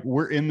is like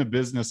we're in the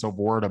business of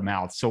word of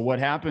mouth. So what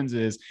happens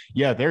is,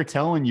 yeah, they're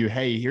telling you,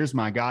 hey, here's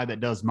my guy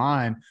that does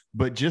mine.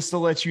 But just to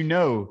let you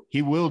know,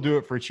 he will do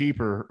it for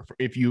cheaper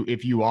if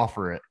you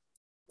offer it.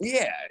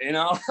 Yeah,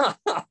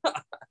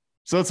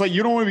 So it's like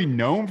you don't want to be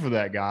known for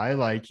that guy.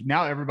 Like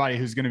now everybody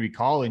who's going to be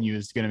calling you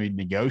is going to be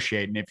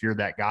negotiating if you're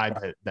that guy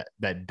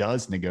that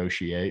does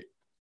negotiate.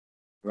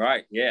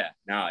 Right. Yeah.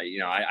 No,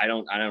 I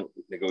don't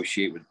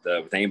negotiate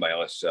with anybody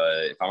else.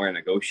 If I'm going to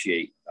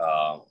negotiate,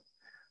 we're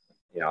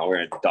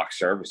going to deduct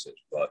services.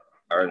 But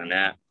other than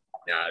that,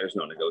 there's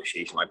no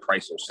negotiation. My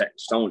price is set in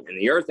stone. And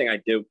the other thing I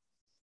do,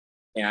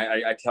 and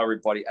I tell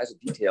everybody as a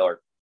detailer,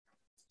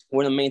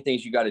 one of the main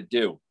things you got to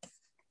do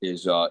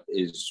is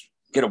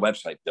get a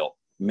website built.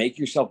 Make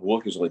yourself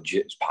look as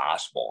legit as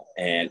possible.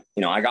 And,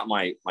 I got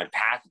my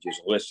packages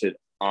listed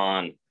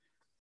on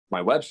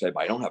my website,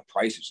 but I don't have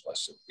prices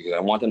listed because I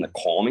want them to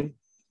call me.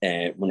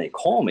 And when they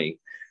call me,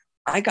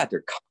 I got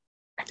their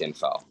contact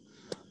info.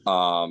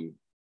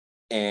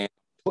 And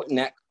putting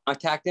that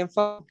contact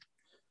info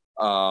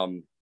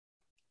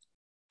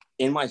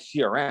in my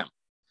CRM.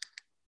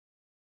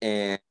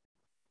 And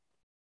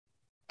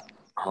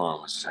hold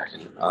on a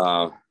second.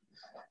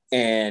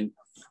 And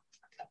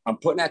I'm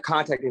putting that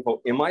contact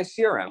info in my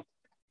CRM.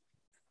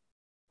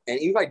 And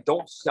even if I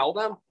don't sell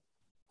them,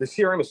 the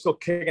CRM is still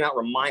kicking out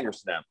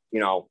reminders to them,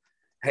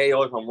 hey,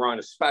 look, I'm running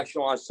a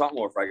special on something,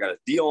 or if I got a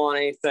deal on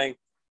anything.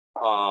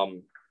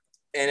 And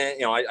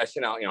then, I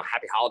send out,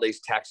 happy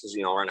holidays texts,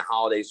 around the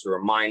holidays to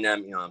remind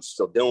them, I'm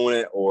still doing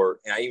it. Or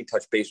I even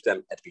touch base with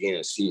them at the beginning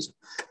of the season.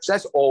 So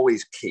that's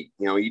always key.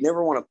 You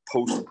never want to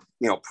post,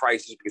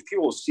 prices because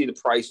people will see the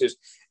prices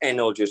and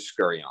they'll just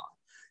scurry on.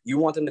 You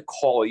want them to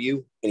call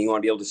you and you want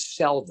to be able to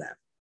sell them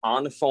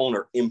on the phone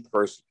or in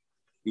person.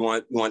 You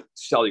want to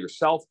sell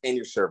yourself and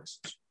your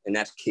services. And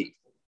that's key.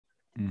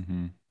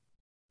 Mm-hmm.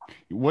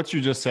 What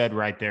you just said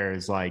right there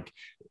is like,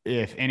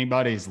 if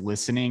anybody's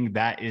listening,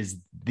 that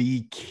is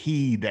the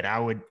key that I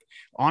would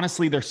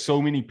honestly, there's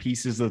so many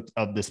pieces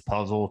of this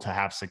puzzle to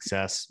have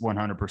success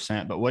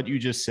 100%. But what you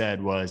just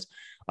said was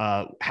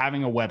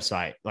having a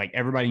website. Like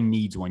everybody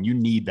needs one. You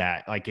need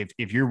that. Like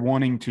if you're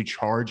wanting to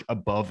charge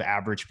above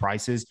average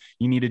prices,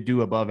 you need to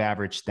do above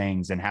average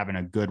things, and having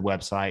a good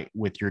website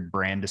with your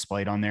brand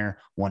displayed on there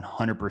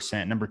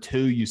 100%. Number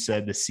two, you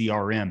said the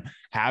CRM,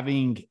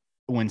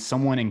 when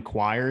someone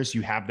inquires,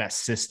 you have that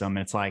system.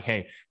 It's like,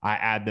 hey, I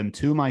add them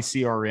to my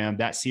CRM.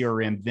 That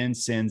CRM then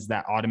sends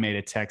that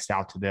automated text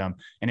out to them.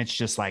 And it's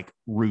just like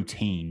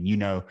routine,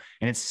 and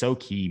it's so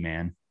key,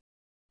 man.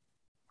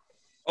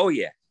 Oh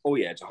yeah.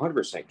 It's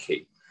 100%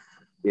 key,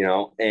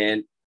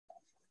 and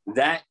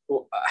that,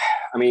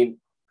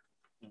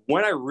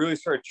 when I really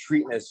started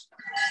treating this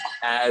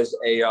as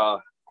when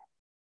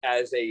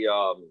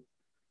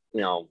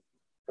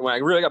I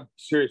really got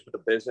serious with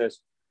the business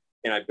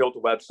and I built a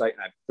website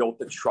and I built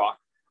the truck,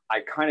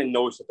 I kind of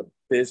noticed that the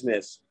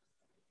business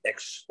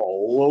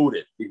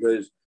exploded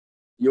because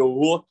you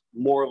looked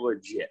more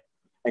legit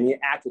and you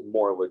acted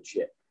more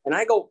legit. And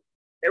I go,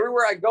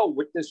 everywhere I go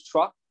with this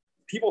truck,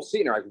 people see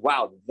it and they're like,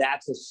 wow,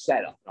 that's a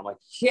setup. And I'm like,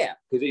 yeah,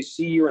 because they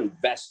see you're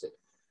invested,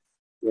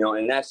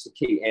 and that's the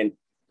key. And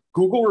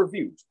Google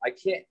reviews, I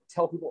can't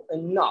tell people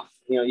enough.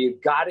 You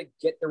got to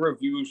get the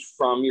reviews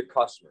from your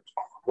customers,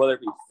 whether it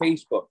be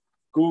Facebook,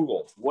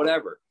 Google,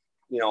 whatever,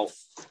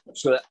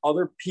 so that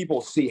other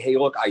people see, hey,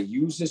 look, I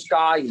use this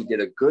guy. He did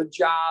a good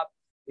job,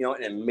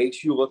 and it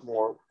makes you look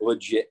more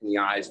legit in the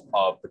eyes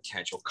of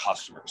potential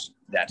customers.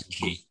 That's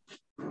key.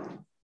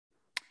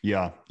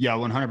 Yeah,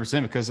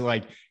 100%. Because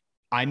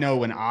I know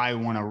when I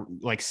want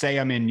to, say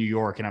I'm in New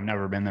York and I've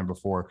never been there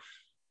before,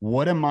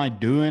 what am I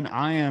doing?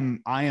 I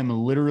am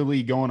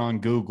literally going on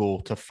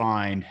Google to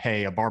find,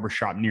 hey, a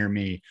barbershop near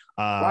me,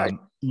 Right.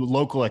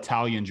 Local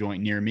Italian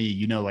joint near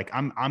me.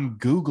 I'm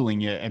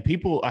Googling it, and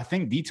people, I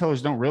think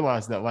detailers don't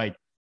realize that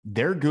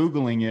they're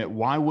Googling it.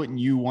 Why wouldn't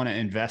you want to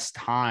invest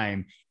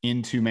time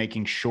into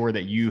making sure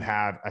that you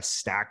have a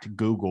stacked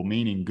Google,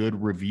 meaning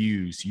good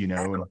reviews?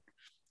 And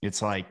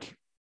it's like.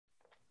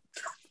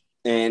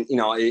 And,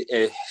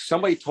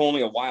 somebody told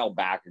me a while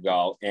back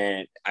ago,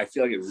 and I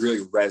feel like it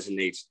really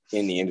resonates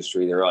in the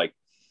industry. They're like,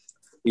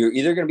 you're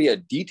either going to be a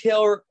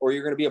detailer or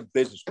you're going to be a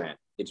businessman.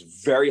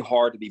 It's very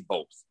hard to be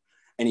both.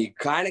 And you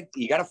got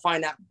to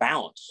find that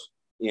balance,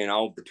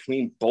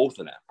 between both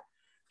of them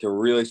to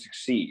really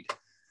succeed.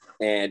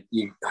 And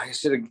like I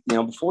said,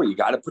 before, you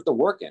got to put the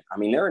work in. I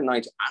mean, there are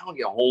nights I don't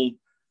get home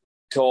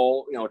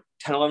till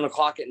 10, 11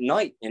 o'clock at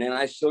night, and then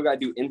I still got to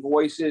do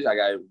invoices. I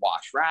got to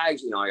wash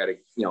rags. I got to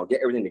get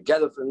everything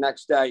together for the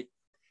next day.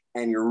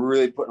 And you're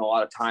really putting a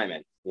lot of time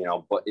in.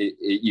 But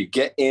you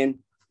get in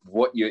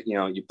what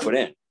you put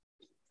in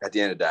at the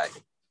end of the day.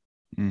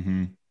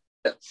 Mm-hmm.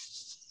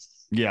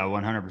 Yeah,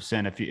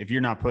 100%. If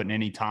you're not putting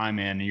any time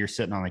in and you're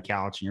sitting on the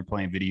couch and you're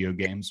playing video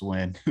games,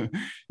 when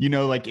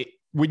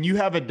when you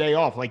have a day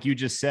off, like you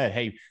just said,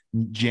 hey,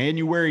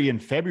 January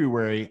and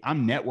February,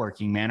 I'm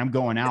networking, man. I'm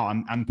going out.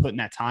 I'm putting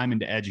that time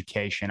into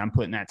education. I'm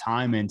putting that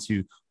time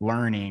into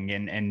learning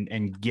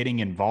and getting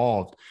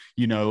involved,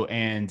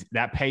 and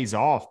that pays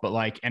off.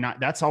 But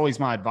that's always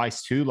my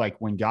advice too.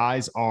 When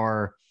guys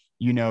are,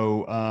 they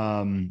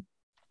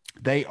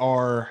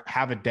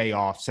have a day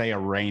off, say a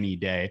rainy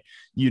day,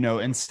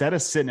 instead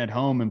of sitting at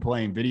home and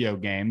playing video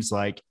games,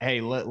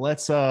 hey,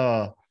 let's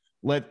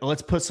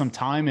put some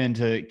time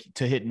into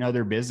hitting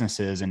other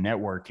businesses and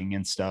networking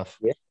and stuff.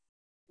 Yeah.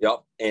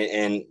 Yep.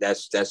 And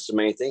that's the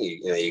main thing.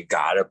 You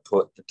got to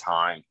put the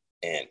time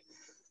in.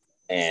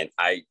 And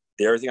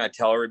the other thing I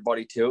tell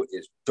everybody too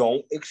is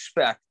don't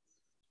expect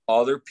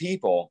other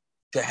people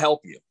to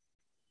help you.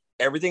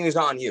 Everything is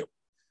on you.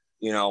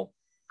 The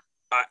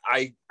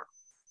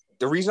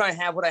reason I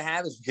have what I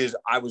have is because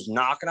I was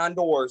knocking on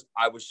doors.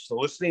 I was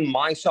soliciting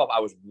myself.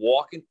 I was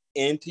walking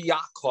into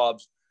yacht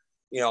clubs,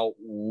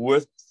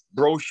 with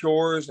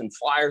brochures and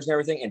flyers and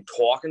everything, and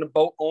talking to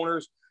boat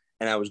owners.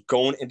 And I was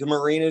going into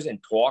marinas and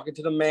talking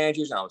to the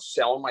managers. And I was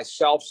selling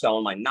myself,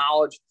 selling my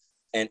knowledge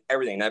and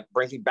everything. And that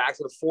brings me back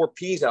to the 4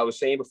 Ps I was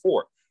saying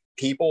before: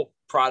 people,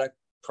 product,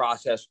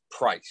 process,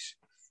 price.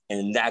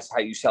 And that's how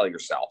you sell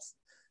yourself,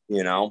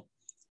 and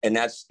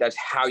that's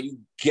how you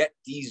get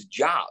these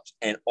jobs.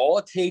 And all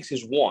it takes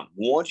is one.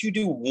 Once you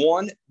do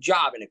one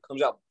job and it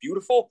comes out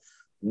beautiful,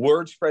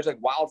 word spreads like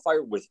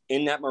wildfire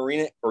within that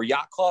marina or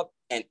yacht club,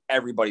 and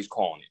everybody's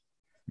calling you.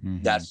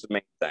 Mm-hmm. That's the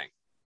main thing.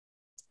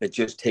 It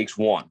just takes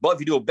one. But if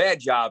you do a bad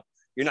job,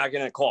 you're not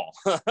going to call.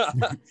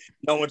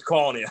 No one's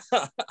calling you.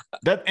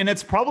 And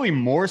it's probably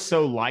more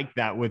so like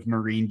that with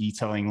marine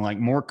detailing,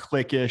 more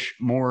cliquish,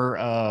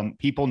 more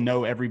people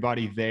know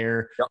everybody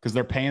there because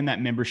they're paying that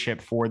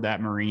membership for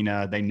that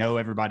marina. They know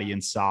everybody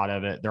inside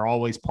of it. They're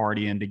always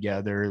partying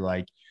together.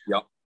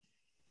 Yep.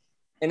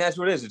 And that's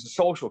what it is. It's a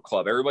social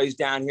club. Everybody's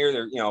down here.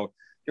 They're,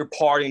 you're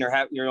partying,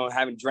 they're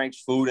having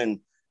drinks, food, and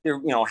they're,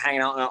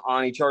 hanging out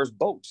on each other's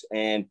boats.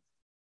 And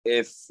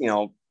if,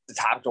 the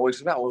topic always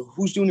comes about, well,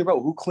 who's doing your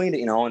boat? Who cleaned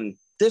it? And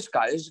this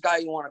guy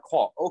you want to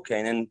call. Okay.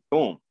 And then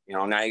boom,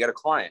 now you got a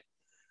client.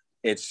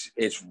 It's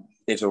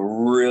a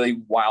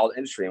really wild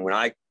industry. And when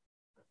I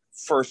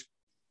first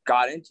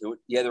got into it,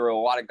 there were a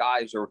lot of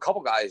guys, there were a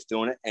couple guys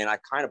doing it, and I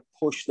kind of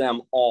pushed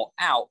them all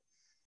out.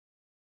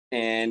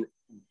 And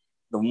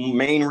the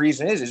main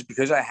reason is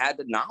because I had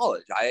the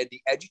knowledge, I had the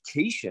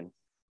education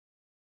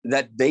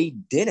that they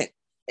didn't.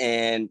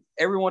 And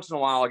every once in a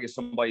while, I get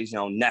somebody's,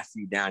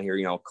 nephew down here,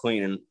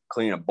 cleaning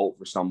a boat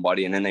for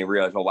somebody. And then they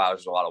realize, oh, wow,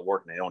 there's a lot of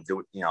work and they don't do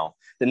it.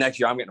 The next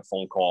year I'm getting a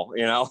phone call,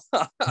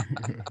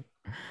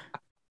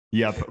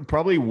 Yeah,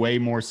 probably way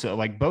more so.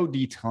 Boat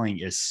detailing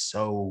is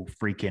so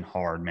freaking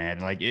hard,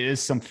 man. It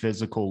is some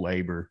physical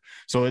labor.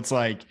 So it's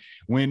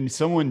when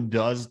someone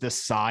does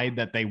decide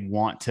that they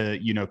want to,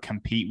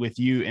 compete with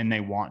you and they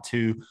want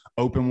to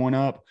open one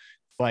up,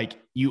 like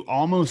you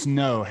almost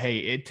know, hey,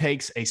 it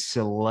takes a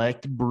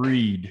select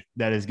breed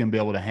that is going to be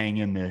able to hang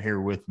in there here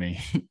with me.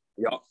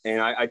 Yeah.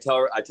 And I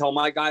tell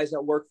my guys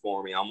that work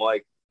for me, I'm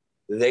like,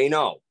 they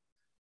know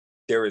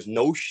there is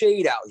no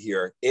shade out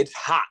here. It's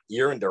hot.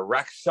 You're in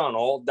direct sun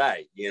all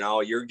day. You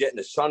know, you're getting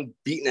the sun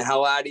beating the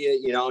hell out of you.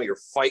 You know, you're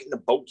fighting the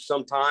boat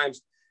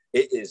sometimes.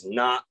 It is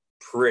not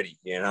pretty,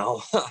 you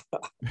know.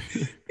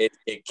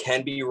 it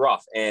can be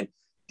rough. And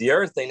the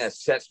other thing that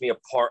sets me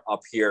apart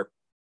up here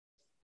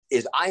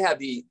is I have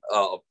the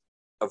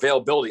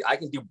availability. I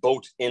can do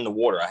boats in the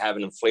water. I have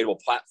an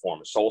inflatable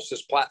platform, a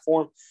Solstice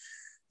platform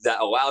that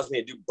allows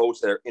me to do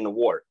boats that are in the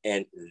water.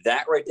 And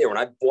that right there, when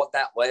I bought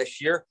that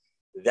last year,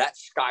 that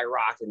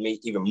skyrocketed me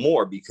even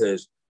more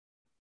because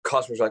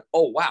customers are like,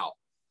 oh, wow,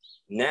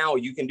 now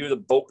you can do the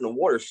boat in the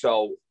water.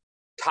 So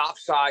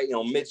topside, you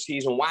know,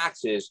 mid-season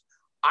waxes,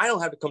 I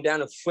don't have to come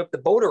down and flip the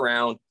boat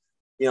around.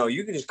 You know,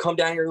 you can just come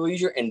down here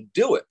leisure and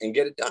do it and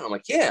get it done. I'm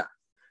like, yeah,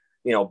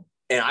 you know,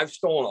 and I've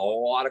stolen a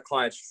lot of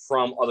clients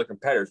from other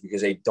competitors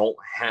because they don't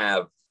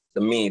have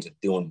the means of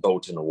doing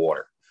boats in the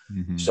water.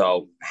 Mm-hmm.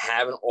 So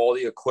having all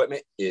the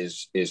equipment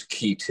is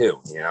key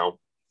too, you know?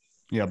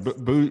 Yeah.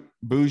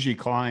 Bougie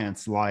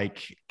clients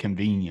like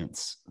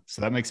convenience.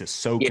 So that makes it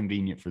so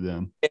convenient for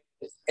them.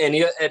 And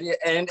at the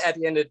end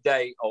of the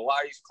day, a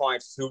lot of these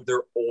clients too,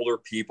 they're older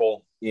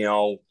people, you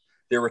know,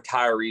 they're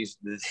retirees.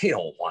 They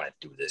don't want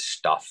to do this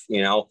stuff,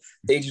 you know,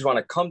 they just want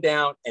to come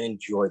down and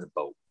enjoy the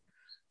boat,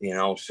 you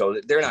know, so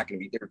they're not going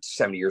to be, they're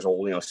 70 years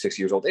old, you know,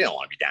 60 years old. They don't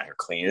want to be down here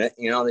cleaning it.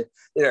 You know,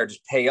 they're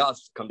just pay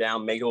us to come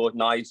down, make it look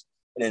nice,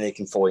 and then they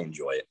can fully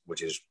enjoy it,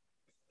 which is,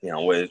 you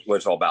know, what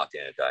it's all about at the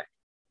end of the day.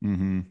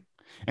 Mm-hmm.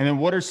 And then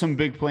what are some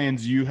big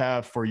plans you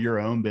have for your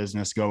own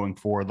business going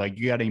forward? Like,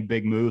 you got any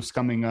big moves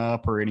coming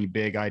up or any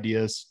big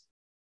ideas?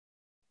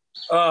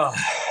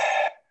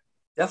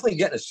 Definitely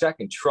getting a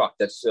second truck.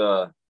 That's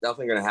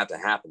definitely going to have to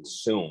happen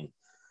soon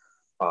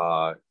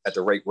at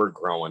the rate we're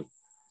growing.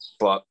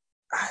 But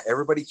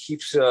everybody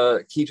keeps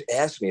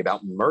asking me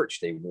about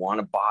merch. They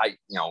want to buy,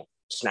 you know,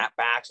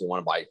 snapbacks. They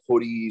want to buy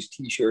hoodies,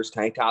 t-shirts,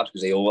 tank tops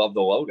because they love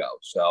the logo.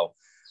 So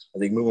I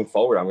think moving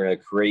forward, I'm going to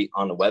create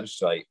on the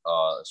website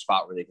a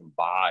spot where they can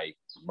buy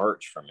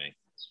merch from me.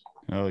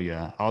 Oh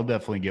yeah, I'll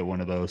definitely get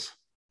one of those.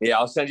 Yeah,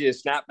 I'll send you a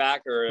snapback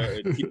or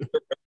a t-shirt if you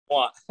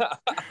want.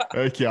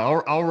 Okay,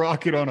 I'll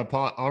rock it on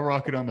I'll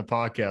rock it on the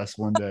podcast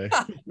one day.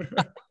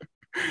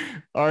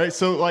 All right.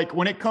 So like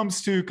when it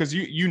comes to, cause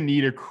you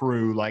need a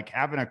crew, like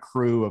having a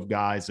crew of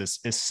guys is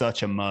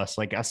such a must.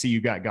 Like I see you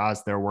got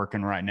guys that are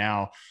working right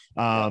now.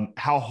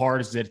 How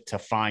hard is it to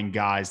find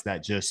guys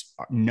that just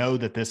know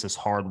that this is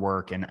hard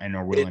work and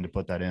are willing to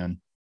put that in?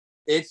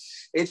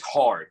 It's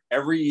hard.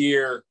 Every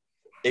year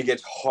it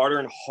gets harder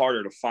and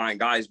harder to find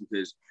guys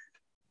because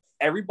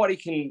every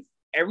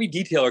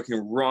detailer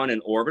can run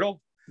an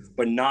orbital,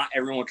 but not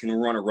everyone can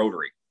run a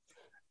rotary.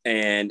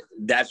 And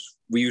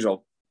we use a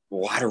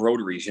lot of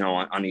rotaries, you know,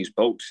 on these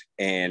boats.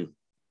 And,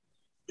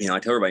 you know, I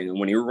tell everybody,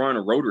 when you're running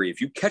a rotary,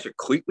 if you catch a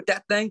cleat with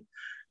that thing,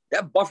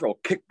 that buffer will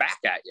kick back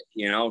at you,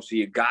 you know? So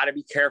you got to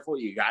be careful.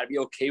 You got to be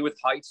okay with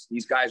heights.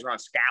 These guys are on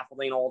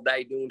scaffolding all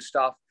day doing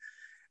stuff.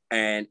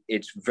 And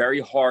it's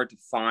very hard to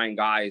find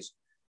guys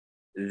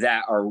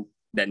that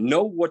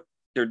know what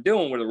they're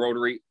doing with a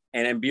rotary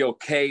and then be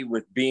okay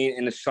with being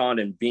in the sun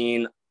and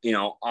being, you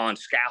know, on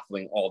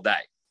scaffolding all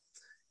day.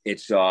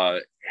 It's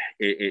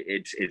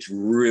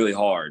really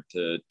hard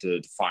to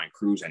find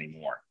crews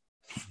anymore.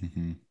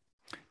 Mm-hmm.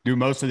 Do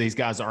most of these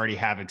guys already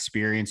have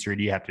experience, or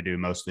do you have to do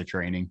most of the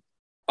training?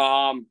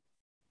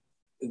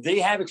 They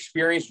have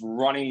experience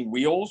running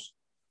wheels,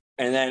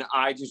 and then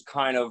I just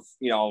kind of,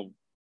 you know,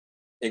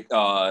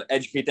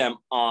 educate them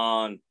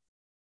on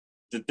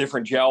the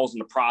different gels in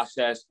the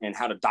process and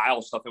how to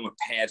dial stuff in with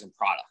pads and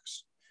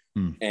products.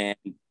 And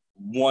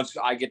once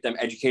I get them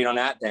educated on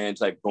that, then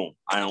it's like, boom,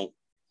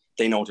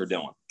 they know what they're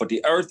doing. But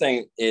the other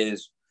thing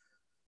is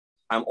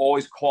I'm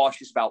always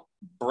cautious about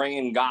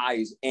bringing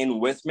guys in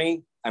with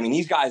me. I mean,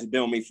 these guys have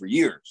been with me for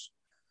years.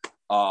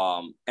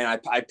 And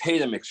I pay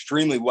them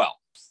extremely well.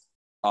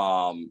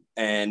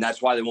 And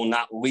that's why they will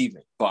not leave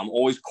me. But I'm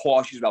always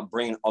cautious about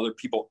bringing other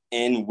people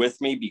in with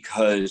me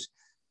because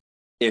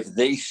if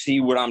they see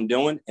what I'm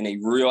doing and they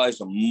realize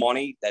the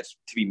money that's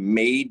to be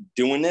made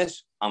doing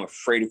this, I'm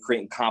afraid of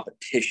creating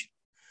competition.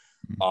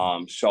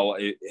 So,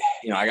 you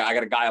know, I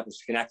got a guy up in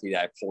Schenectady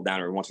that I pull down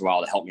every once in a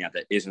while to help me out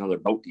that is another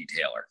boat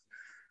detailer.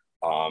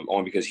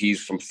 Only because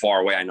he's from far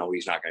away. I know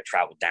he's not going to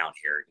travel down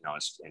here, you know,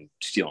 and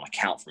steal an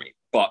account from me.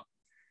 But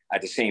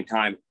at the same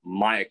time,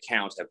 my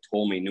accounts have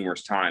told me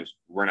numerous times,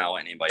 we're not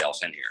letting anybody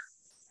else in here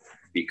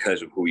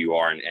because of who you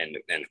are and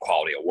the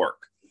quality of work.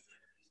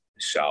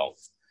 So,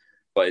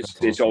 but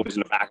it's always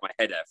in the back of my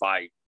head that if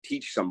I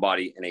teach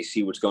somebody and they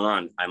see what's going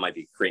on, I might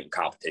be creating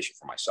competition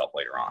for myself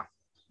later on.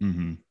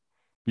 Mm-hmm.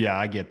 Yeah,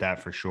 I get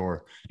that for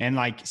sure. And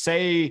like,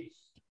 say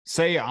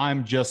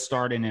I'm just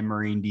starting in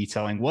marine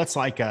detailing. What's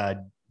like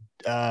a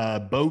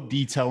boat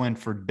detailing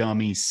for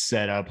dummies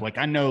setup? Like,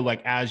 I know,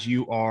 like, as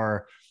you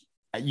are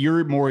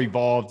you're more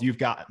evolved. You've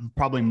got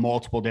probably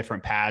multiple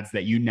different pads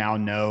that you now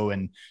know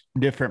and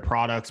different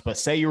products. But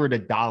say you were to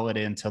dial it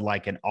into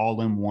like an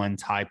all-in-one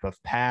type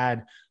of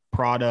pad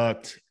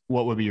product,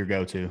 what would be your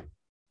go-to?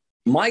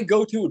 My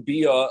go-to would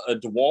be a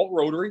DeWalt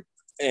rotary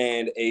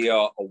and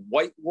a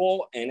white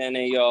wall, and then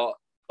a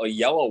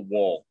yellow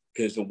wall,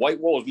 because the white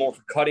wall is more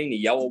for cutting, the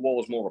yellow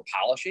wall is more for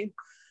polishing.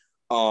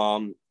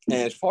 And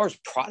as far as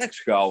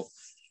products go,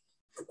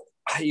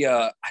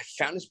 I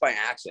found this by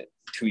accident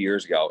 2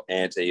 years ago,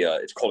 and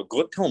it's called a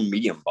Gliptone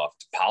Medium Buff.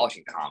 It's a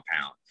polishing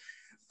compound,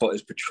 but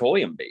it's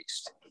petroleum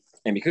based.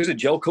 And because the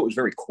gel coat is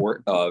very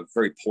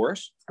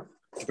porous,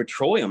 the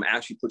petroleum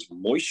actually puts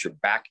moisture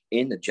back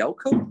in the gel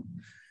coat.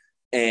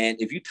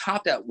 And if you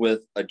top that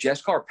with a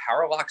Jescar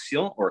Powerlock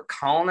sealant or a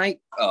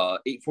Colonite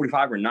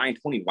 845 or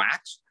 920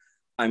 wax,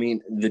 I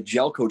mean, the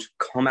gel coats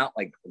come out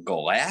like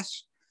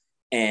glass,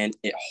 and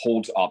it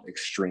holds up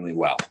extremely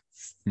well.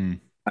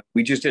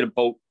 We just did a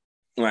boat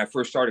when I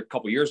first started a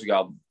couple of years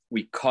ago.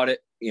 We cut it,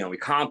 we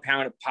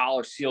compounded,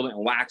 polished, sealed it,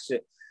 and waxed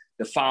it.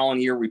 The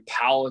following year, we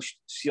polished,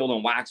 sealed,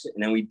 and waxed it.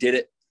 And then we did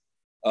it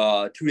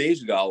 2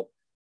 days ago.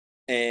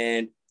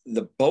 And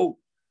the boat,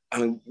 I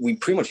mean, we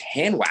pretty much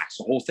hand waxed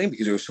the whole thing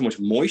because there was so much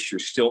moisture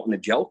still in the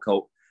gel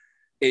coat.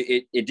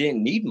 It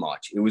didn't need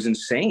much. It was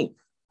insane.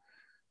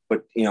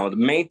 But, the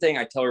main thing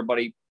I tell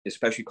everybody,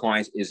 especially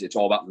clients, is it's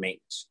all about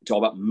maintenance. It's all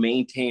about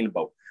maintaining the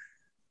boat.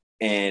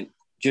 And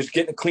just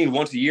getting it cleaned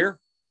once a year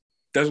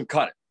doesn't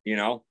cut it, You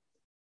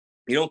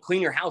don't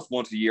clean your house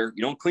once a year.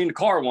 You don't clean the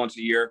car once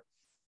a year.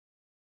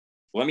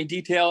 Let me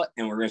detail it,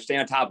 and we're going to stay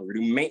on top of it. We're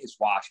going to do maintenance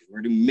washes.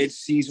 We're going to do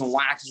mid-season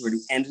waxes. We're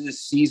going to do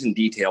end-of-the-season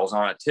details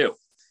on it, too.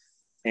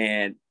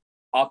 And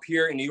up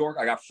here in New York,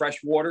 I got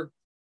fresh water.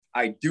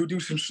 I do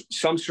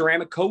some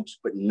ceramic coats,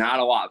 but not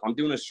a lot. If I'm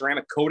doing a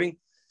ceramic coating,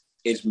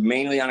 it's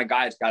mainly on a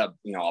guy that's got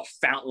a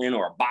fountain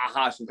or a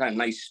Baja, some kind of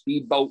nice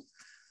speedboat.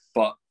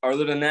 But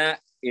other than that,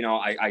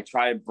 I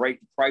try to break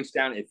the price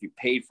down if you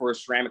paid for a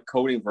ceramic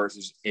coating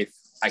versus if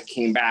I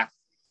came back,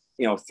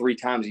 3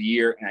 times a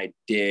year and I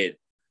did,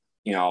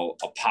 a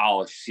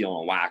polish, seal,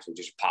 and wax, or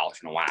just polish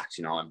and wax,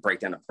 and break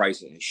down the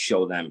prices and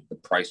show them the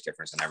price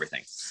difference and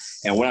everything.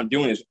 And what I'm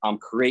doing is I'm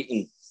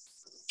creating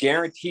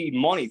guaranteed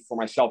money for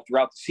myself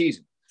throughout the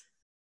season.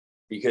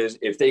 Because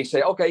if they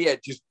say, okay, yeah,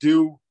 just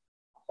do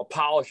a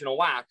polish and a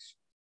wax,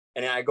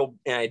 and then I go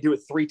and I do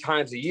it 3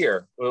 times a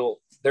year, well,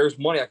 there's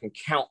money I can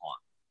count on.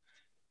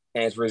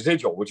 And it's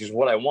residual, which is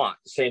what I want.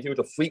 The same thing with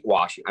the fleet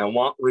washing. I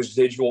want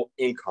residual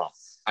income.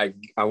 I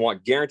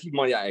want guaranteed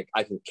money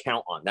I can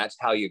count on. That's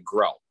how you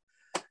grow.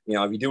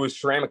 If you do a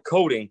ceramic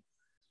coating,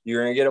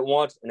 you're going to get it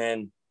once, and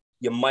then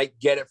you might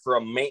get it for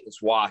a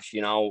maintenance wash,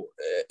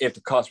 if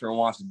the customer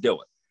wants to do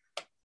it.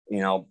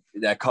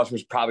 That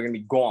customer's probably going to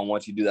be gone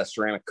once you do that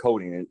ceramic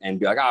coating and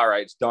be like, all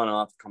right, it's done. I'll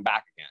have to come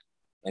back again.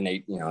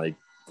 And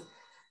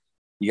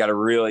you got to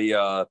really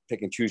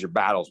pick and choose your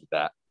battles with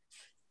that.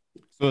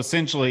 So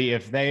essentially,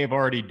 if they've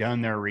already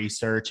done their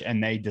research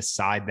and they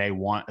decide they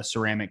want a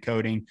ceramic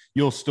coating,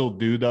 you'll still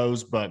do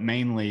those, but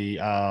mainly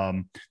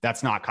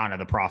that's not kind of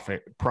the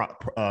product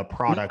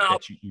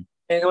that you.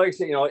 And like I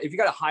said, if you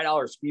got a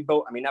 $high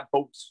speedboat, I mean, that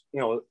boat's,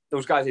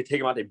 those guys, they take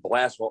them out, they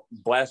blast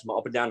them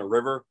up and down the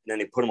river, and then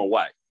they put them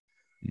away.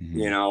 Mm-hmm.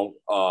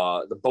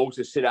 The boats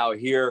that sit out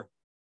here,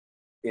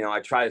 I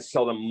try to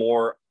sell them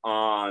more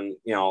on,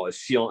 a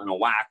seal and a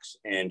wax,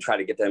 and try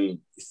to get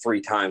them 3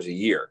 times a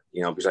year,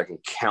 because I can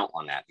count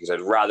on that, because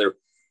I'd rather,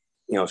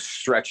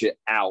 stretch it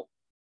out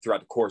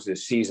throughout the course of the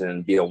season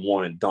and be a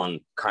one and done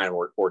kind of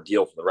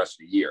ordeal for the rest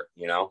of the year,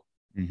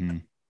 Mm-hmm.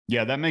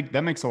 Yeah, that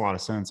makes a lot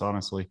of sense,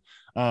 honestly.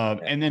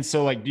 And then,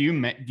 so like, do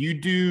you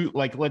do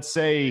like, let's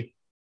say,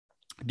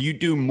 do you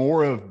do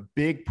more of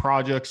big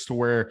projects to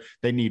where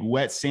they need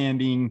wet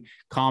sanding,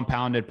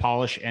 compounded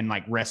polish, and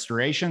like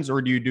restorations,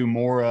 or do you do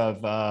more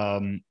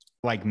of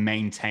like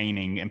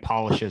maintaining and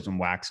polishes and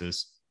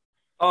waxes?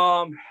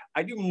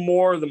 I do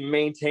more of the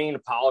maintain, the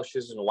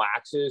polishes and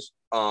waxes.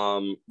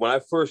 When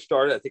I first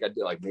started, I think I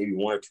did like maybe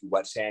 1 or 2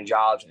 wet sand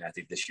jobs, and I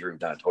think this year we've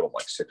done a total of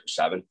like 6 or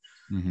 7.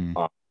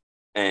 Mm-hmm.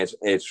 And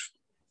it's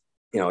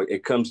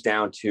it comes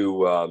down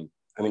to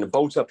the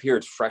boats up here,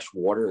 it's fresh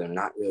water, they're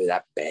not really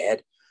that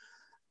bad.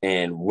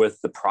 And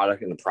with the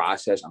product and the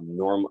process, I'm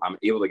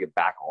able to get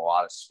back a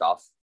lot of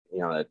stuff,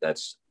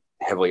 that's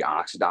heavily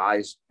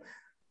oxidized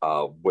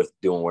with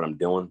doing what I'm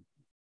doing.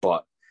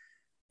 But,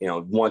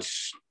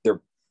 once they're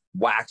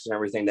waxed and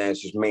everything, then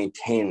it's just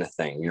maintaining the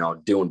thing,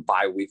 doing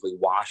bi-weekly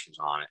washes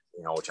on it,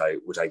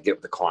 which I get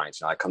with the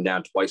clients. I come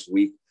down twice a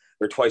week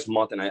or twice a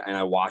month, and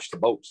I wash the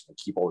boats and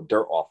keep all the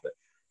dirt off it.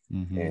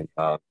 Mm-hmm. And,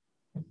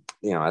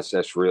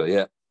 that's really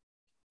it.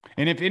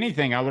 And if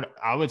anything,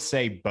 I would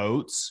say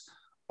boats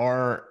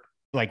are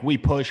like, we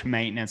push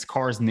maintenance,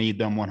 cars need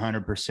them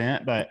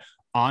 100%, but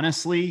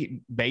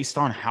honestly, based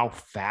on how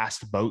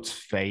fast boats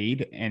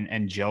fade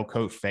and gel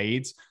coat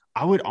fades,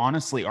 I would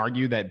honestly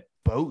argue that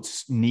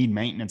boats need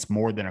maintenance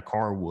more than a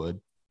car would.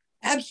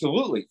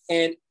 Absolutely.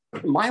 And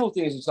my whole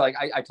thing is, it's like,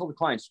 I told the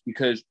clients,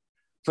 because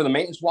for the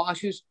maintenance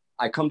washes,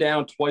 I come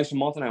down twice a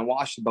month and I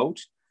wash the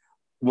boats.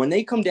 when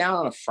they come down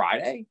on a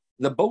Friday,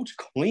 the boat's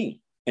clean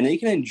and they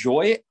can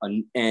enjoy it,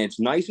 and it's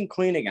nice and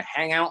clean. They can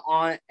hang out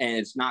on it, and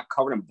it's not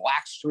covered in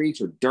black streaks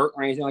or dirt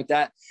or anything like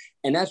that.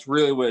 And that's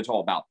really what it's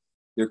all about.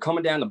 They're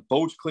coming down, the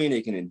boat's clean,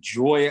 they can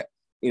enjoy it.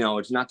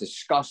 It's not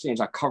disgusting,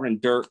 it's not covered in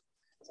dirt.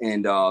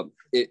 And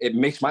it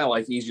makes my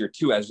life easier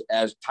too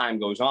as time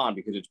goes on,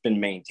 because it's been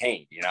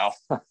maintained,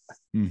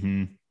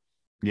 Mm-hmm.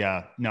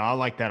 Yeah, no, I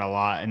like that a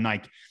lot. And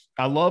like,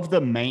 I love the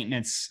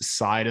maintenance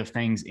side of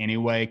things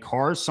anyway.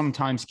 Cars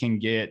sometimes can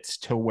get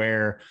to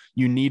where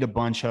you need a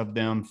bunch of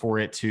them for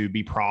it to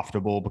be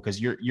profitable, because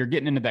you're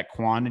getting into that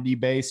quantity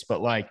base.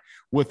 But like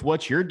with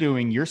what you're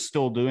doing, you're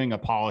still doing a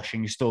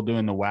polishing, you're still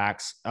doing the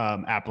wax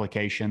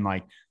application.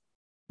 Like,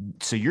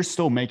 so you're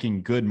still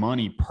making good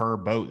money per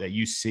boat that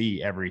you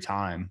see every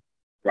time.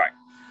 Right.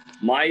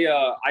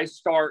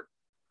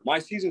 My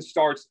season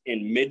starts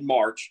in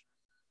mid-March,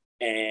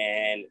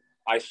 and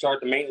I start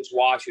the maintenance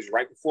washes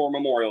right before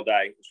Memorial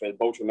Day, so the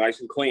boats are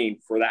nice and clean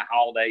for that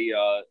holiday.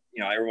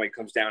 Everybody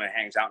comes down and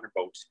hangs out in their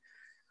boats.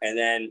 And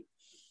then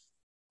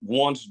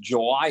once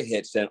July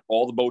hits, then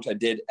all the boats I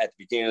did at the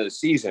beginning of the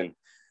season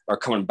are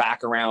coming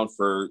back around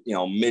for,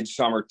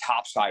 midsummer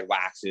topside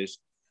waxes.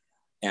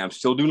 And I'm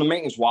still doing the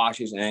maintenance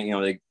washes, and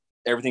then,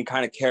 everything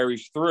kind of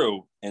carries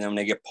through. And then when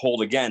they get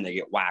pulled again, they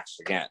get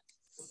waxed again.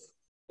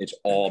 It's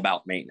all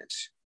about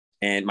maintenance.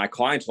 And my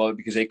clients love it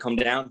because they come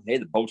down, hey,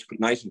 the boat's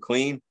nice and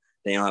clean.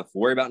 They don't have to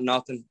worry about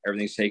nothing.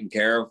 Everything's taken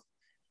care of.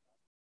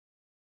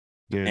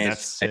 Dude, and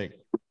that's sick.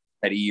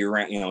 At a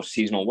year-round,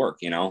 seasonal work,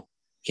 Can't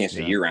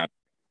say year-round.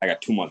 I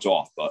got 2 months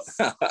off, but.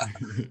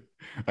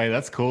 Hey,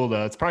 that's cool,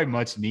 though. It's probably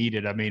much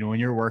needed. I mean, when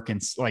you're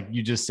working, like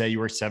you just say, you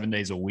work 7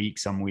 days a week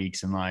some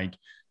weeks, and like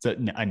it's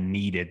a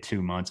needed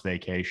 2 months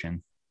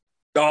vacation.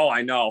 Oh,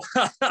 I know.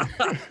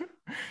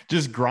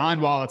 Just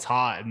grind while it's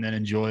hot, and then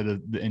enjoy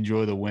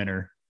the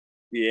winter.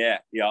 Yeah.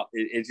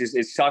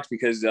 It sucks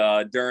because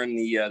during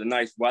the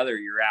nice weather,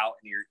 you're out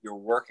and you're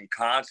working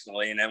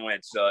constantly, and then when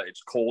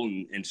it's cold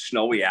and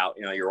snowy out,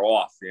 you're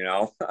off.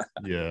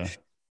 Yeah.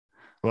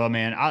 Well,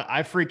 man,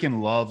 I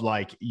freaking love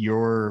like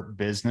your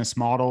business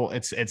model.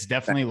 It's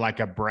definitely like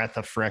a breath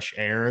of fresh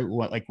air.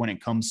 Like when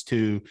it comes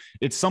to,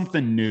 it's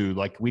something new.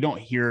 Like we don't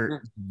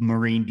hear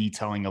marine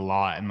detailing a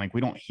lot, and like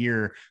we don't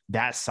hear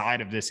that side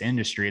of this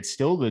industry. It's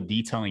still the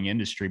detailing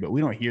industry, but we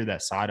don't hear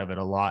that side of it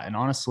a lot. And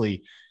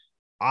honestly,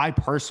 I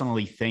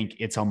personally think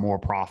it's a more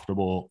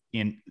profitable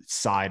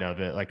inside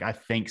of it. Like I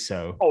think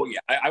so. Oh yeah,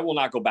 I will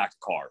not go back to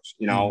cars.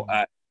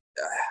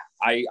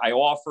 I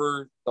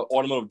offer the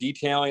automotive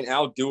detailing, and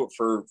I'll do it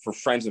for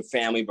friends and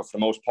family, but for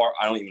the most part,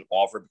 I don't even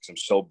offer it because I'm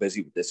so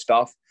busy with this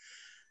stuff.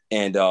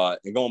 And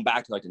going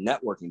back to like the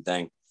networking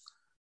thing,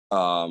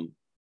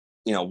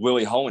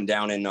 Willie Hohen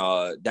down in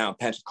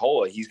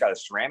Pensacola, he's got a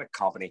ceramic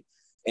company,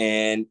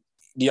 and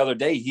the other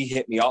day he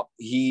hit me up.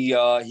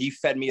 He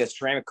fed me a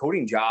ceramic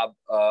coating job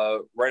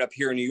right up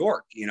here in New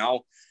York.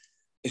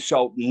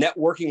 So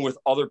networking with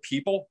other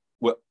people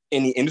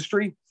in the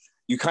industry,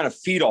 you kind of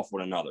feed off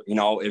one another.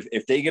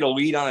 If they get a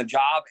lead on a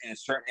job in a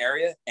certain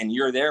area and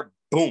you're there,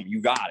 boom,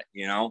 you got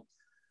it.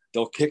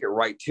 They'll kick it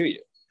right to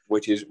you,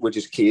 which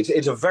is key.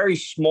 It's a very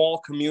small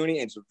community.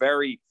 It's a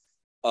very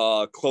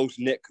close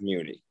knit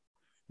community,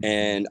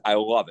 and I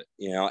love it.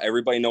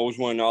 Everybody knows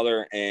one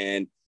another,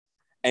 and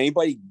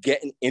anybody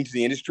getting into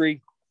the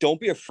industry, don't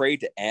be afraid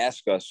to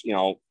ask us,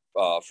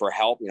 for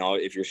help.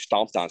 If you're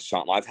stumped on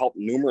something, I've helped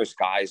numerous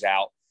guys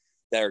out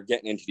that are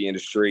getting into the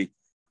industry,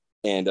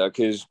 and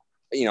because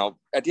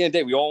at the end of the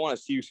day, we all want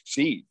to see you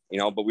succeed,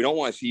 but we don't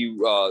want to see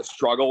you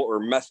struggle or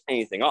mess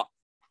anything up.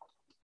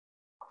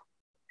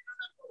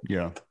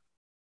 Yeah.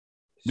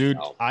 Dude,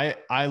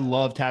 I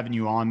loved having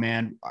you on,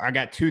 man. I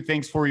got 2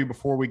 things for you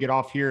before we get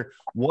off here.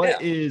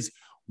 What is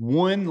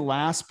one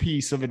last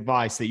piece of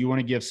advice that you want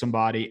to give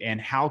somebody,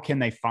 and how can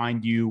they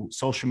find you,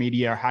 social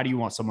media, or how do you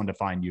want someone to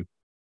find you?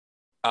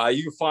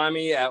 You can find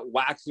me at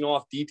Waxing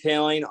Off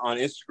Detailing on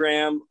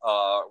Instagram,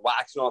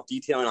 Waxing Off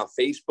Detailing on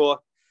Facebook.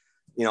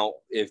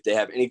 If they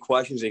have any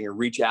questions, they can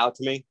reach out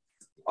to me.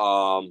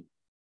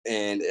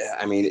 And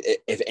I mean,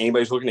 if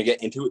anybody's looking to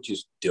get into it,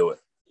 just do it.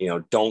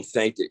 Don't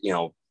think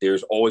that,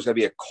 there's always going to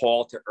be a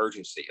call to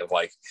urgency of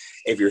like,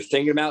 if you're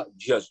thinking about it,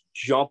 just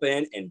jump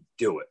in and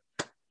do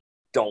it.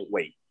 Don't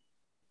wait.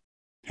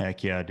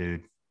 Heck yeah,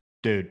 dude.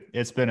 Dude,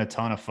 it's been a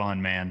ton of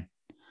fun, man.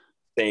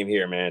 Same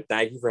here, man.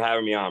 Thank you for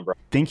having me on, bro.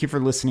 Thank you for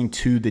listening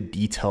to the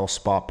Detail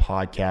Spot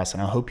podcast.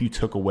 And I hope you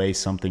took away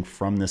something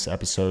from this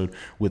episode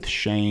with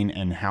Shane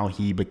and how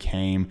he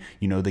became,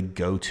 the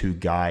go-to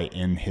guy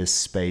in his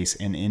space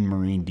and in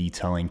marine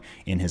detailing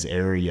in his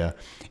area.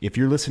 If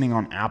you're listening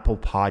on Apple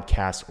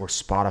Podcasts or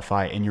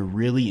Spotify and you're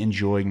really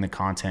enjoying the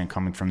content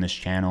coming from this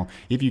channel,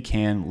 if you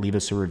can, leave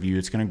us a review.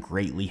 It's going to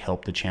greatly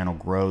help the channel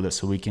grow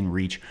so we can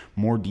reach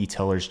more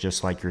detailers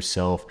just like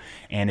yourself.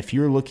 And if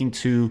you're looking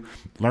to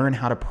learn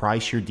how to price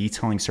price your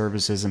detailing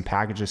services and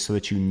packages so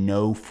that you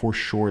know for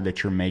sure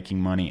that you're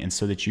making money and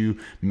so that you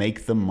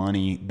make the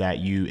money that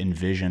you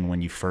envision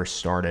when you first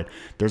started.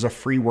 There's a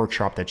free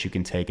workshop that you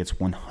can take. It's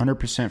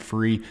 100%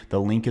 free.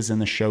 The link is in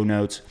the show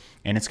notes.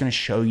 And it's going to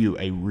show you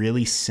a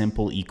really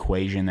simple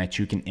equation that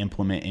you can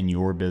implement in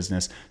your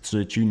business so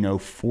that you know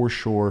for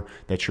sure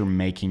that you're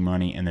making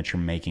money and that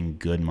you're making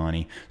good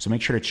money. So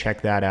make sure to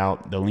check that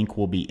out. The link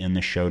will be in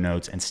the show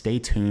notes, and stay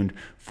tuned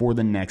for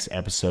the next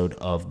episode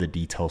of the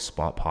Detail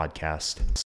Spot podcast.